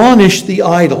 admonish the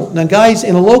idle. Now, guys,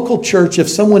 in a local church, if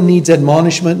someone needs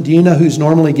admonishment, do you know who's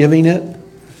normally giving it?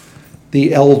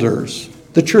 The elders.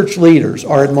 The church leaders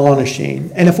are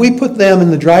admonishing. And if we put them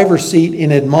in the driver's seat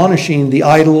in admonishing the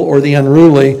idle or the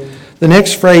unruly, the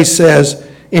next phrase says,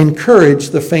 encourage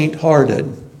the faint-hearted.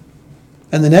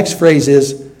 And the next phrase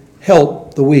is,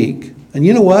 help the weak. And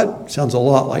you know what? Sounds a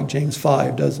lot like James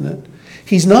 5, doesn't it?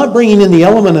 He's not bringing in the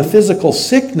element of physical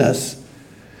sickness.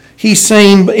 He's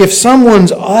saying if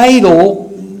someone's idle,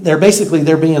 they're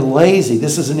being lazy.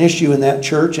 This is an issue in that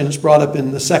church, and it's brought up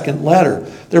in the second letter.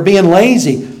 They're being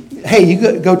lazy. Hey,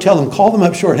 you go tell them, call them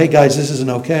up short. Hey, guys, this isn't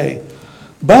okay.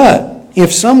 But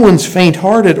if someone's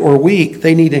faint-hearted or weak,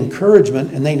 they need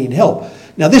encouragement and they need help.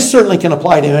 Now, this certainly can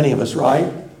apply to any of us, right?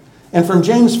 And from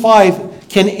James 5,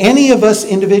 can any of us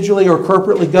individually or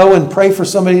corporately go and pray for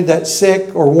somebody that's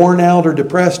sick or worn out or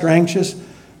depressed or anxious?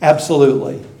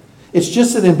 Absolutely. It's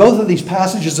just that in both of these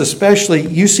passages especially,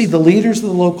 you see the leaders of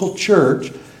the local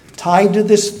church tied to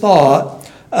this thought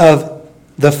of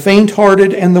the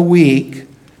faint-hearted and the weak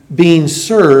being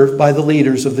served by the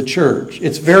leaders of the church.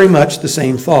 It's very much the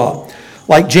same thought.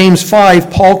 Like James 5,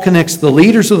 Paul connects the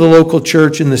leaders of the local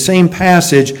church in the same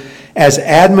passage as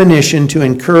admonition to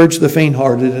encourage the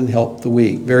faint-hearted and help the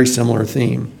weak. Very similar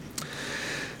theme.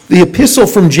 The epistle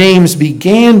from James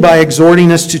began by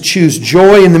exhorting us to choose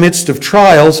joy in the midst of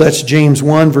trials. That's James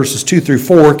 1, verses 2 through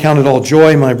 4. Count it all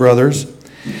joy, my brothers.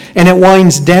 And it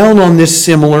winds down on this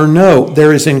similar note.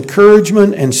 There is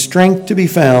encouragement and strength to be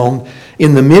found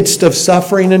in the midst of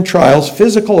suffering and trials,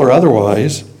 physical or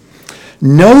otherwise,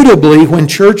 notably when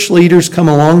church leaders come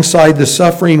alongside the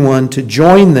suffering one to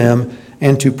join them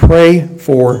and to pray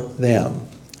for them.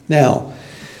 Now,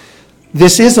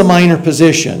 this is a minor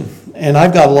position, and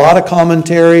I've got a lot of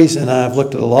commentaries, and I've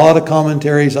looked at a lot of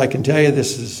commentaries. I can tell you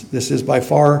this is by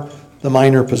far the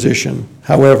minor position.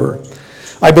 However,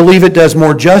 I believe it does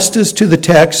more justice to the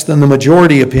text than the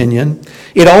majority opinion.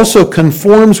 It also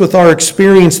conforms with our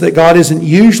experience that God isn't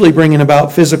usually bringing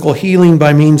about physical healing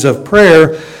by means of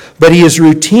prayer, but He is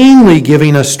routinely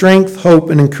giving us strength, hope,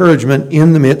 and encouragement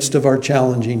in the midst of our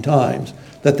challenging times.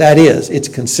 It's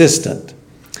consistent.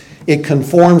 It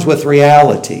conforms with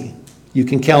reality. You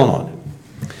can count on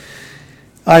it.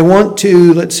 I want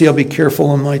to, I'll be careful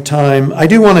on my time. I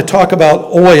do want to talk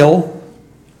about oil.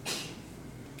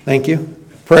 Thank you.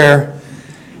 Prayer.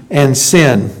 and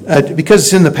sin, because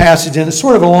it's in the passage, and it's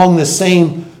sort of along the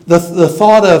same, the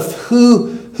thought of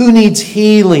who needs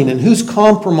healing and who's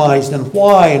compromised and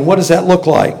why and what does that look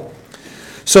like.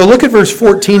 So look at verse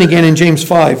 14 again in James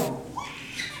 5.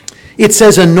 It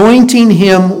says, anointing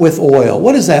him with oil.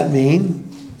 What does that mean?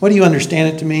 What do you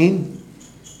understand it to mean?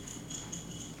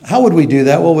 How would we do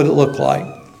that? What would it look like?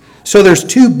 So there's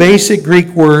two basic Greek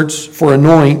words for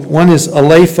anoint. One is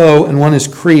aleipho and one is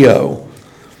kreo.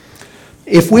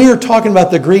 If we are talking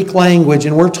about the Greek language,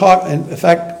 and we're talking, in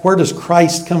fact, where does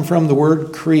Christ come from? The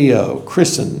word kreo,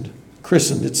 christened.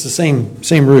 It's the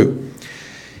same root.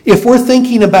 If we're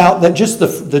thinking about that, just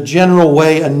the general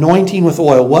way, anointing with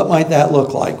oil, what might that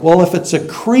look like? Well, if it's a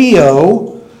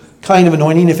kreo kind of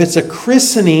anointing, if it's a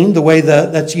christening, the way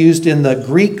that's used in the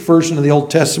Greek version of the Old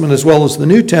Testament as well as the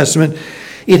New Testament,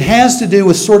 it has to do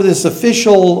with sort of this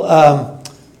official,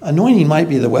 anointing might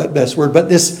be the best word, but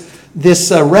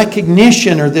this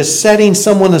recognition or this setting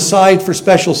someone aside for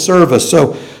special service.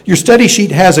 So your study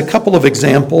sheet has a couple of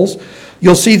examples.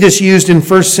 You'll see this used in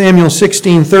 1 Samuel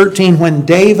 16:13 when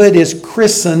David is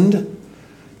christened.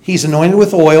 He's anointed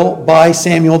with oil by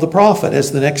Samuel the prophet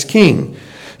as the next king.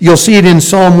 You'll see it in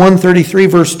Psalm 133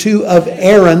 verse 2 of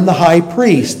Aaron the high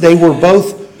priest. They were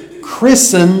both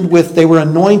christened they were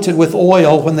anointed with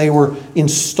oil when they were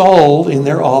installed in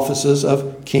their offices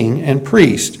of king and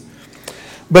priest.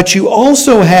 But you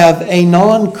also have a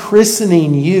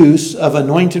non-christening use of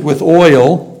anointed with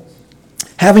oil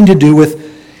having to do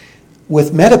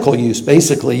with medical use,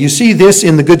 basically. You see this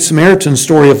in the Good Samaritan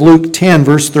story of Luke 10,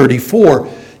 verse 34.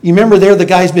 You remember there the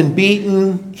guy's been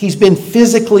beaten. He's been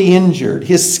physically injured.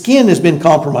 His skin has been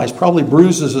compromised, probably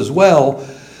bruises as well.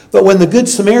 But when the Good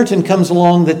Samaritan comes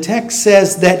along, the text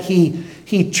says that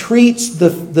he treats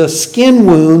the skin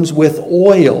wounds with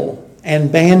oil and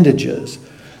bandages.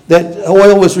 That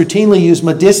oil was routinely used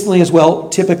medicinally as well,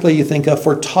 typically you think of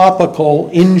for topical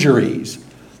injuries.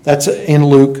 That's in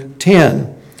Luke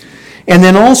 10. And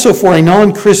then also for a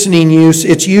non-christening use,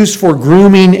 it's used for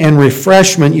grooming and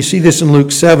refreshment. You see this in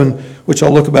Luke 7, which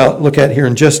I'll look at here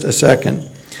in just a second.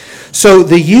 So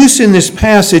the use in this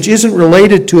passage isn't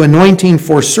related to anointing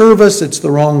for service. It's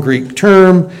the wrong Greek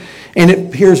term. And it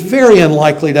appears very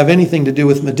unlikely to have anything to do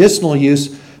with medicinal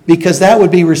use, because that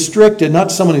would be restricted, not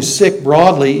to someone who's sick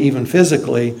broadly, even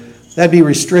physically. That'd be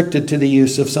restricted to the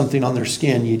use of something on their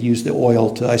skin. You'd use the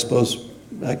oil to, I suppose,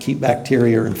 keep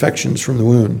bacteria or infections from the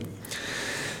wound.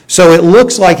 So it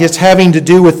looks like it's having to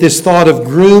do with this thought of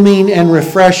grooming and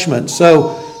refreshment.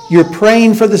 So you're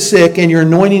praying for the sick and you're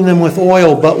anointing them with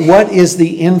oil, but what is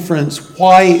the inference?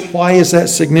 Why is that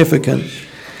significant?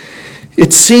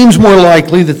 It seems more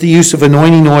likely that the use of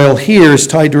anointing oil here is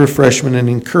tied to refreshment and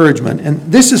encouragement.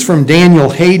 And this is from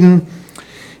Daniel Hayden.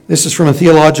 This is from a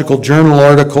Theological Journal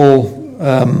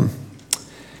article.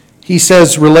 He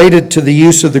says, related to the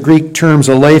use of the Greek terms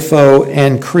aleipho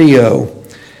and kreo,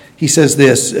 he says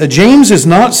this: James is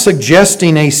not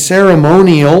suggesting a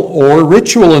ceremonial or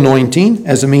ritual anointing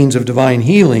as a means of divine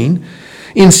healing.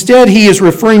 Instead, he is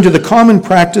referring to the common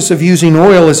practice of using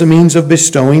oil as a means of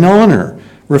bestowing honor,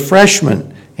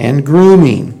 refreshment, and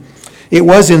grooming. It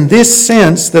was in this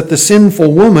sense that the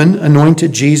sinful woman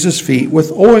anointed Jesus' feet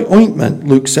with ointment,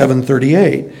 Luke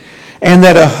 7:38, and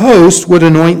that a host would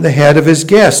anoint the head of his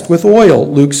guest with oil,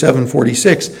 Luke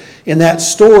 7:46. In that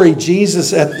story,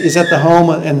 Jesus is at the home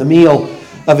and the meal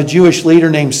of a Jewish leader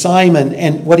named Simon,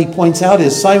 and what he points out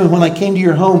is, Simon, when I came to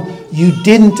your home, you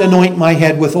didn't anoint my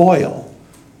head with oil.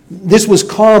 This was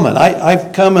common.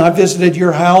 I've come and I've visited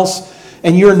your house,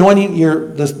 and you're anointing,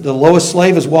 the lowest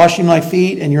slave is washing my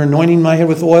feet, and you're anointing my head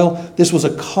with oil. This was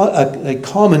a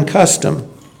common custom.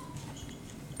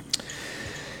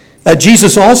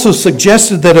 Jesus also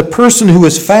suggested that a person who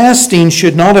is fasting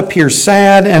should not appear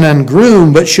sad and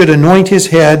ungroomed, but should anoint his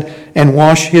head and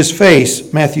wash his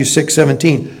face. Matthew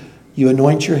 6:17. You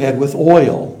anoint your head with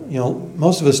oil. You know,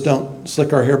 most of us don't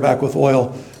slick our hair back with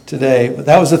oil today, but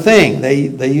that was the thing.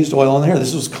 They used oil on the hair.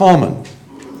 This was common.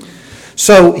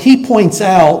 So he points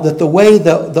out that the way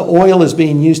the oil is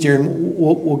being used here, and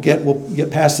we'll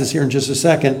get past this here in just a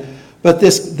second, but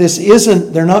this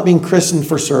isn't, they're not being christened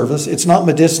for service. It's not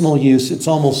medicinal use. It's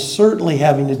almost certainly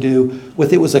having to do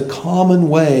with, it was a common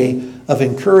way of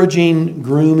encouraging,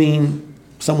 grooming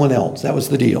someone else. That was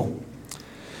the deal.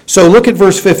 So look at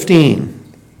verse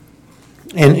 15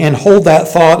 and hold that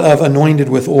thought of anointed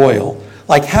with oil.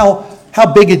 Like how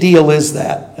big a deal is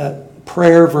that?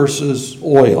 Prayer versus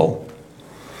oil.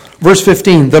 Verse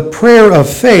 15, the prayer of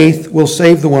faith will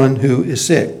save the one who is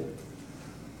sick.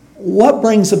 What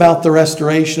brings about the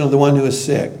restoration of the one who is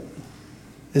sick?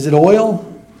 Is it oil?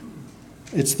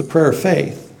 It's the prayer of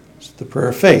faith. It's the prayer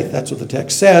of faith. That's what the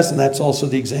text says, and that's also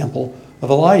the example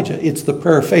of Elijah. It's the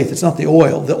prayer of faith. It's not the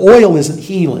oil. The oil isn't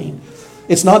healing.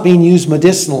 It's not being used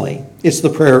medicinally. It's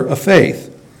the prayer of faith.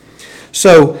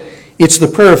 So it's the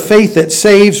prayer of faith that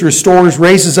saves, restores,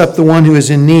 raises up the one who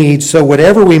is in need. So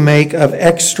whatever we make of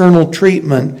external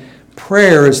treatment,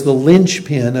 prayer is the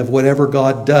linchpin of whatever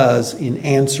God does in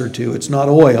answer to. It's not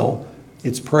oil,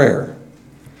 it's prayer.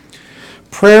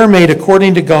 Prayer made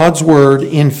according to God's word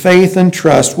in faith and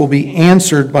trust will be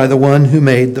answered by the one who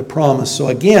made the promise. So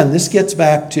again, this gets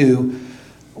back to,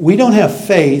 we don't have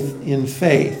faith in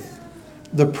faith.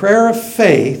 The prayer of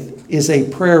faith is a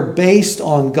prayer based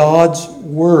on God's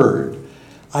word.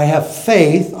 I have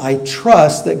faith, I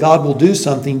trust that God will do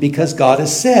something because God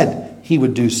has said he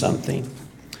would do something.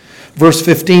 Verse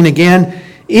 15 again,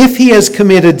 if he has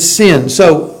committed sin.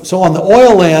 So on the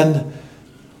oil end,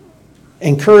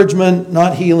 encouragement,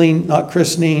 not healing, not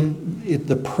christening.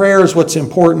 The prayer is what's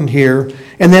important here.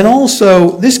 And then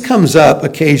also, this comes up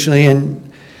occasionally,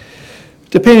 and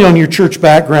depending on your church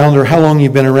background or how long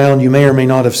you've been around, you may or may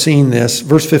not have seen this.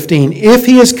 Verse 15, if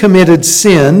he has committed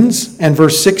sins, and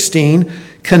verse 16,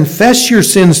 confess your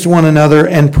sins to one another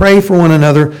and pray for one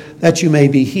another that you may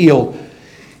be healed.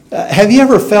 Have you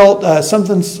ever felt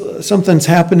something's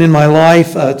happened in my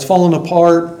life, it's fallen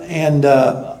apart, and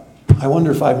I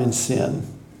wonder if I'm in sin?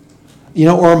 You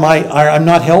know, or I'm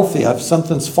not healthy.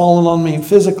 Something's fallen on me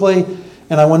physically,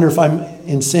 and I wonder if I'm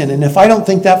in sin. And if I don't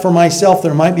think that for myself,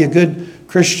 there might be a good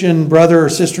Christian brother or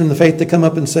sister in the faith to come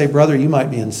up and say, brother, you might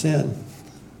be in sin.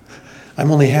 I'm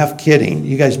only half kidding.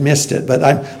 You guys missed it, but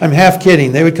I'm half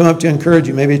kidding. They would come up to encourage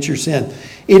you. Maybe it's your sin.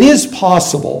 It is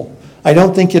possible. I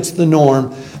don't think it's the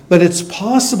norm, but it's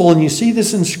possible, and you see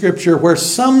this in Scripture, where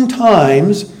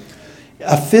sometimes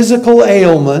a physical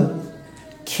ailment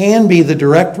can be the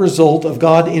direct result of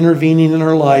God intervening in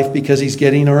our life because he's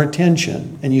getting our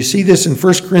attention. And you see this in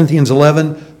 1 Corinthians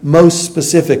 11 most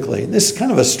specifically. And this is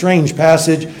kind of a strange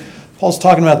passage. Paul's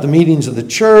talking about the meetings of the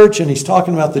church, and he's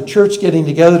talking about the church getting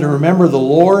together to remember the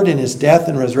Lord in his death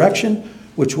and resurrection,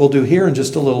 which we'll do here in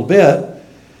just a little bit.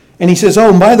 And he says,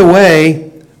 oh, and by the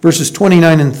way, verses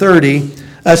 29 and 30,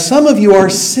 some of you are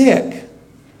sick,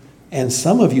 and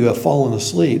some of you have fallen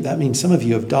asleep. That means some of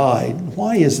you have died.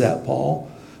 Why is that, Paul?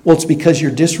 Well, it's because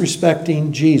you're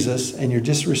disrespecting Jesus and you're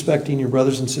disrespecting your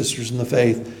brothers and sisters in the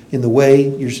faith in the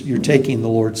way you're taking the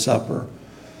Lord's Supper.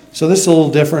 So this is a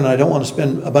little different. I don't want to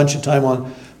spend a bunch of time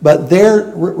on, but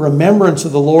their remembrance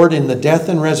of the Lord in the death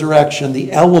and resurrection,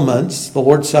 the elements, the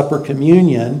Lord's Supper,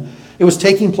 communion, it was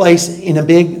taking place in a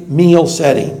big meal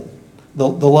setting, the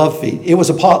love feast. It was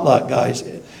a potluck, guys.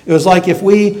 It was like if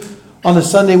on a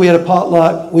Sunday we had a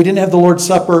potluck. We didn't have the Lord's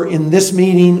Supper in this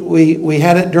meeting. We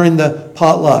had it during the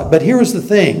potluck. But here was the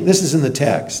thing. This is in the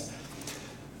text.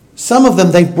 Some of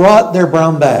them, they brought their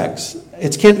brown bags.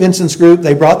 It's Kent Vincent's group.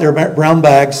 They brought their brown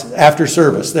bags after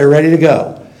service. They're ready to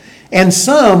go. And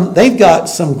some, they've got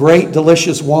some great,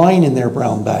 delicious wine in their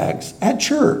brown bags at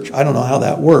church. I don't know how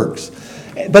that works.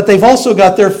 But they've also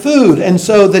got their food. And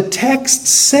so the text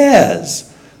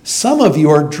says, some of you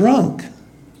are drunk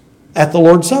at the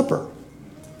Lord's Supper.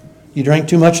 You drank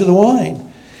too much of the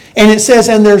wine. And it says,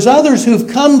 and there's others who've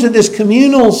come to this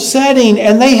communal setting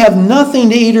and they have nothing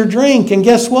to eat or drink. And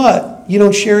guess what? You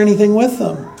don't share anything with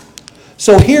them.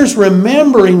 So here's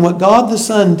remembering what God the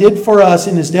Son did for us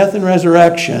in his death and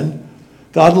resurrection.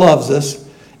 God loves us.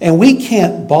 And we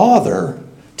can't bother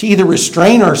to either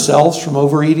restrain ourselves from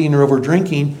overeating or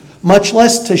overdrinking, much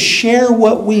less to share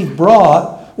what we've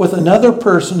brought with another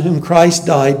person whom Christ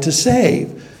died to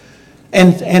save.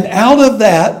 And out of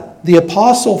that, the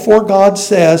apostle for God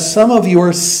says, some of you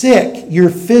are sick.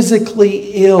 You're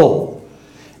physically ill.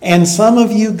 And some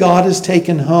of you God has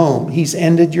taken home. He's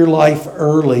ended your life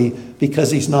early because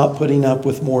he's not putting up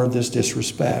with more of this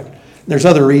disrespect. There's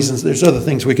other reasons. There's other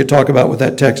things we could talk about with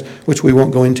that text, which we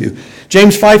won't go into.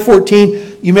 James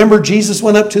 5:14, you remember Jesus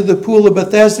went up to the pool of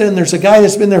Bethesda, and there's a guy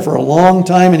that's been there for a long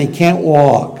time, and he can't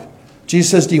walk. Jesus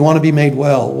says, do you want to be made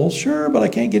well? Well, sure, but I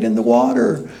can't get in the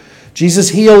water. Jesus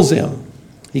heals him.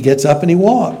 He gets up and he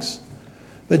walks.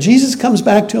 But Jesus comes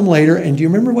back to him later, and do you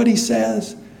remember what he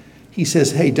says? He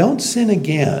says, hey, don't sin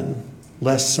again,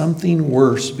 lest something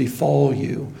worse befall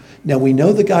you. Now, we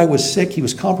know the guy was sick. He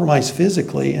was compromised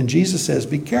physically, and Jesus says,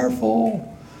 be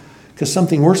careful, because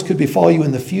something worse could befall you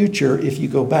in the future if you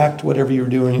go back to whatever you're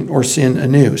doing or sin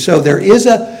anew. So there's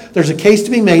a case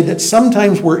to be made that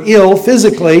sometimes we're ill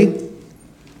physically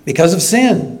because of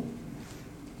sin.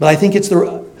 But I think it's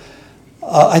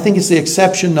the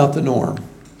exception, not the norm.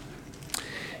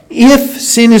 If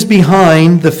sin is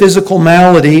behind the physical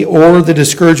malady or the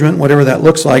discouragement, whatever that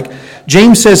looks like,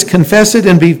 James says, confess it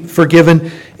and be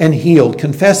forgiven and healed.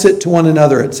 Confess it to one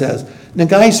another, it says. Now,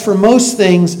 guys, for most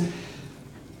things,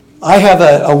 I have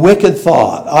a wicked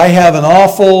thought. I have an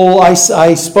awful, I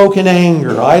spoke in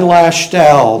anger. I lashed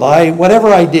out. Whatever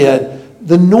I did.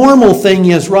 The normal thing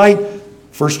is, right,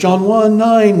 1 John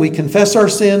 1:9, we confess our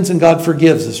sins and God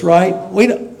forgives us, right?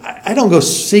 I don't go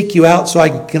seek you out so I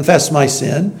can confess my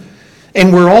sin.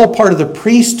 And we're all part of the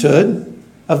priesthood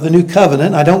of the new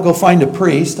covenant. I don't go find a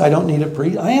priest. I don't need a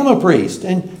priest. I am a priest,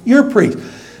 and you're a priest.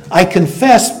 I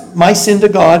confess my sin to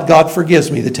God. God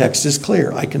forgives me. The text is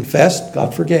clear. I confessed.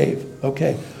 God forgave.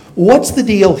 Okay. What's the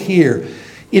deal here?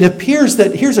 It appears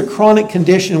that here's a chronic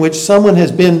condition in which someone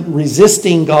has been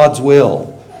resisting God's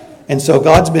will. And so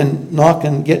God's been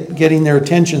getting their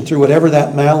attention through whatever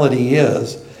that malady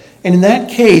is. And in that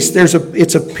case,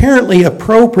 it's apparently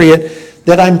appropriate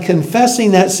that I'm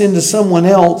confessing that sin to someone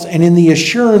else, and in the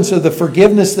assurance of the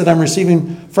forgiveness that I'm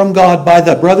receiving from God by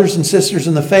the brothers and sisters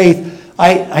in the faith,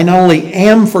 I not only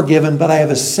am forgiven, but I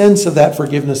have a sense of that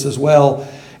forgiveness as well.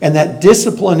 And that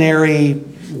disciplinary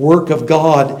work of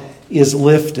God is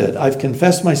lifted. I've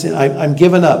confessed my sin. I'm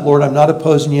given up. Lord, I'm not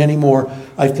opposing you anymore.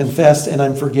 I've confessed and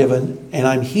I'm forgiven, and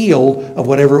I'm healed of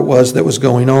whatever it was that was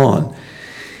going on.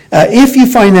 If you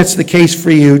find that's the case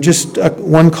for you, just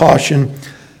one caution.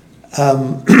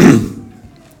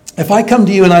 If I come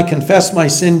to you and I confess my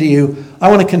sin to you, I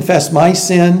want to confess my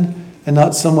sin and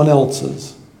not someone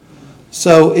else's.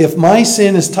 So if my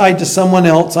sin is tied to someone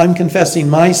else, I'm confessing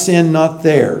my sin, not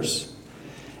theirs.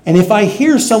 And if I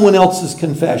hear someone else's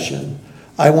confession,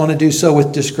 I want to do so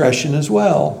with discretion as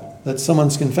well. That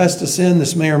someone's confessed a sin,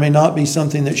 this may or may not be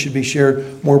something that should be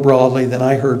shared more broadly than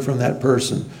I heard from that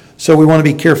person. So we want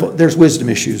to be careful. There's wisdom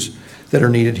issues that are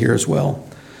needed here as well.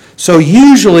 So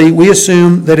usually we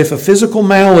assume that if a physical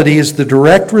malady is the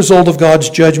direct result of God's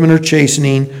judgment or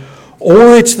chastening,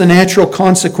 or it's the natural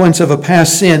consequence of a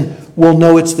past sin, we'll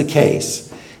know it's the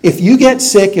case. If you get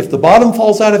sick, if the bottom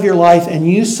falls out of your life and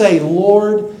you say,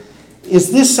 Lord,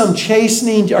 is this some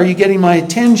chastening? Are you getting my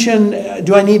attention?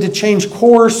 Do I need to change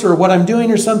course or what I'm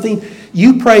doing or something?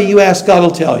 You pray, you ask, God will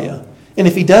tell you. And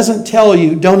if he doesn't tell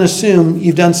you, don't assume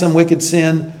you've done some wicked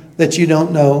sin that you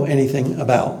don't know anything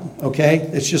about. Okay?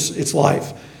 It's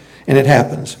life. And it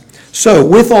happens. So,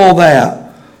 with all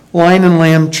that, Lion and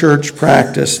Lamb Church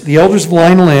practice. The elders of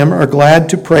Lion and Lamb are glad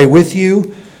to pray with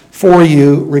you, for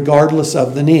you, regardless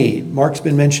of the need. Mark's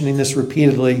been mentioning this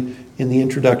repeatedly in the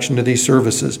introduction to these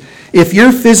services. If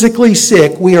you're physically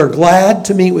sick, we are glad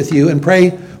to meet with you and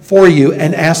pray for you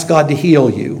and ask God to heal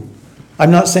you. I'm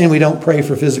not saying we don't pray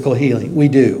for physical healing. We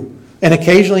do. And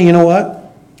occasionally, you know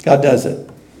what? God does it.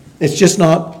 It's just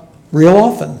not real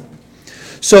often.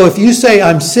 So if you say,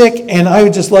 I'm sick and I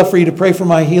would just love for you to pray for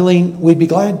my healing, we'd be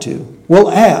glad to.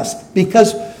 We'll ask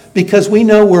because we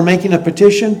know we're making a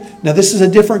petition. Now this is a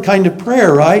different kind of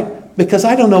prayer, right? Because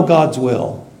I don't know God's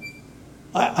will.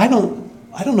 I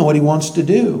don't know what he wants to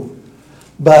do.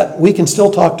 But we can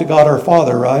still talk to God our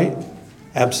Father, right?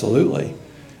 Absolutely.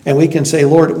 And we can say,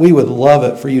 Lord, we would love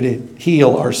it for you to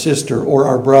heal our sister or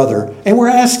our brother. And we're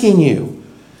asking you.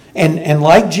 And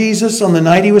like Jesus on the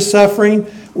night he was suffering,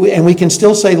 we can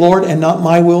still say, Lord, and not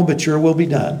my will, but your will be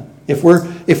done. If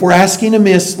we're asking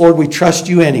amiss, Lord, we trust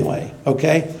you anyway.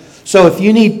 Okay? So if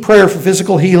you need prayer for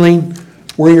physical healing,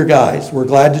 we're your guys. We're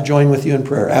glad to join with you in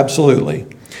prayer. Absolutely.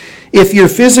 If you're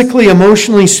physically,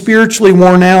 emotionally, spiritually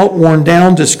worn out, worn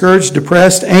down, discouraged,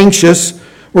 depressed, anxious,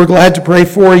 we're glad to pray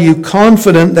for you,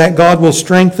 confident that God will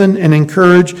strengthen and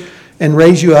encourage and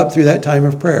raise you up through that time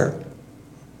of prayer.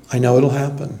 I know it'll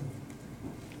happen.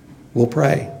 We'll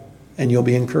pray, and you'll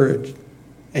be encouraged,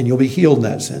 and you'll be healed in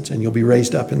that sense, and you'll be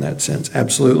raised up in that sense.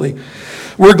 Absolutely.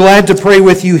 We're glad to pray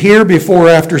with you here before or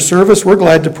after service. We're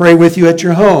glad to pray with you at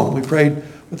your home. We prayed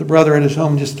with a brother at his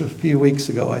home just a few weeks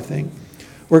ago, I think.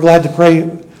 We're glad to pray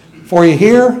for you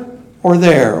here or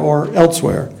there or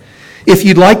elsewhere. If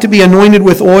you'd like to be anointed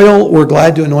with oil, we're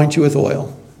glad to anoint you with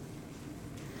oil.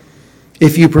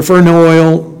 If you prefer no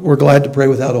oil, we're glad to pray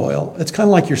without oil. It's kind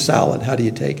of like your salad. How do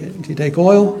you take it? Do you take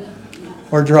oil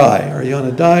or dry? Are you on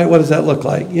a diet? What does that look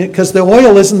like? Because the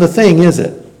oil isn't the thing, is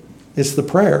it? It's the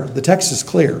prayer. The text is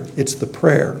clear. It's the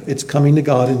prayer. It's coming to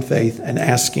God in faith and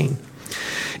asking.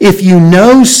 If you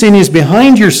know sin is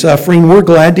behind your suffering, we're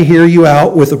glad to hear you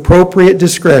out with appropriate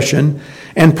discretion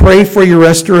and pray for your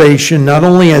restoration, not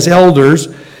only as elders,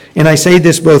 and I say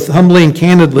this both humbly and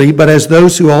candidly, but as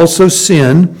those who also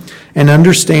sin and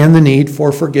understand the need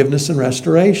for forgiveness and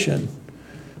restoration.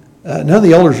 None of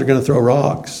the elders are going to throw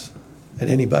rocks at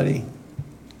anybody.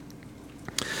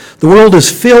 The world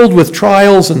is filled with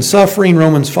trials and suffering,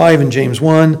 Romans 5 and James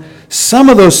 1. Some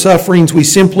of those sufferings we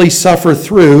simply suffer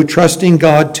through, trusting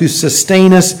God to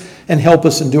sustain us and help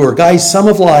us endure. Guys, some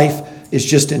of life is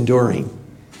just enduring.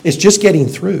 It's just getting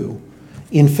through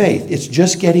in faith. It's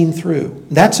just getting through.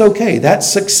 That's okay. That's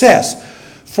success.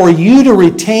 For you to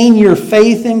retain your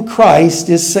faith in Christ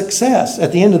is success.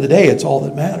 At the end of the day, it's all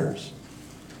that matters.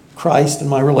 Christ and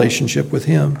my relationship with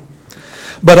Him.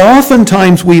 But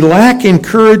oftentimes we lack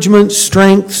encouragement,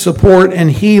 strength, support,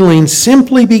 and healing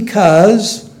simply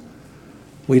because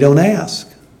we don't ask.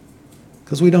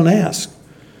 Because we don't ask.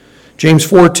 James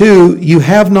 4:2, you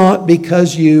have not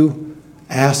because you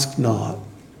ask not.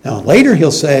 Now later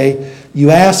he'll say, you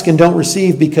ask and don't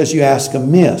receive because you ask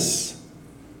amiss.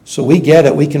 So we get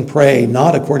it. We can pray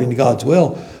not according to God's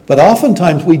will. But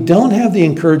oftentimes we don't have the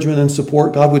encouragement and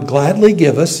support God would gladly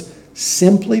give us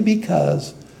simply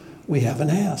because we haven't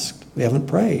asked. We haven't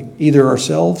prayed, either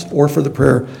ourselves or for the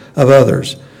prayer of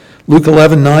others. Luke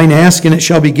 11:9, ask and it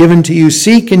shall be given to you.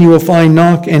 Seek and you will find.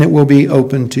 Knock and it will be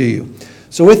opened to you.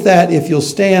 So with that, if you'll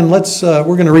stand, we're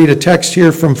going to read a text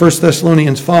here from 1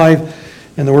 Thessalonians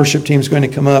 5, and the worship team is going to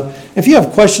come up. If you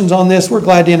have questions on this, we're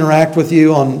glad to interact with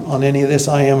you on any of this.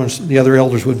 I am, and the other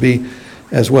elders would be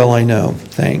as well, I know.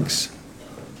 Thanks.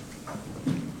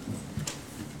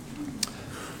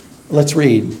 Let's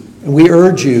read. We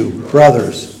urge you,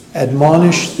 brothers,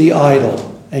 admonish the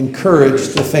idle, encourage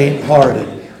the faint-hearted,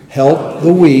 help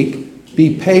the weak,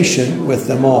 be patient with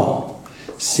them all.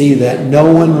 See that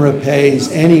no one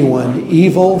repays anyone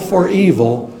evil for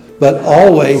evil, but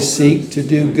always seek to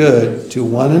do good to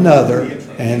one another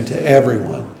and to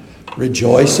everyone.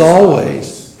 Rejoice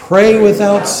always, pray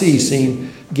without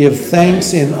ceasing, give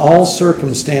thanks in all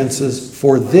circumstances,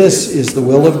 for this is the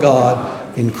will of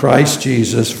God in Christ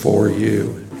Jesus for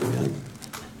you.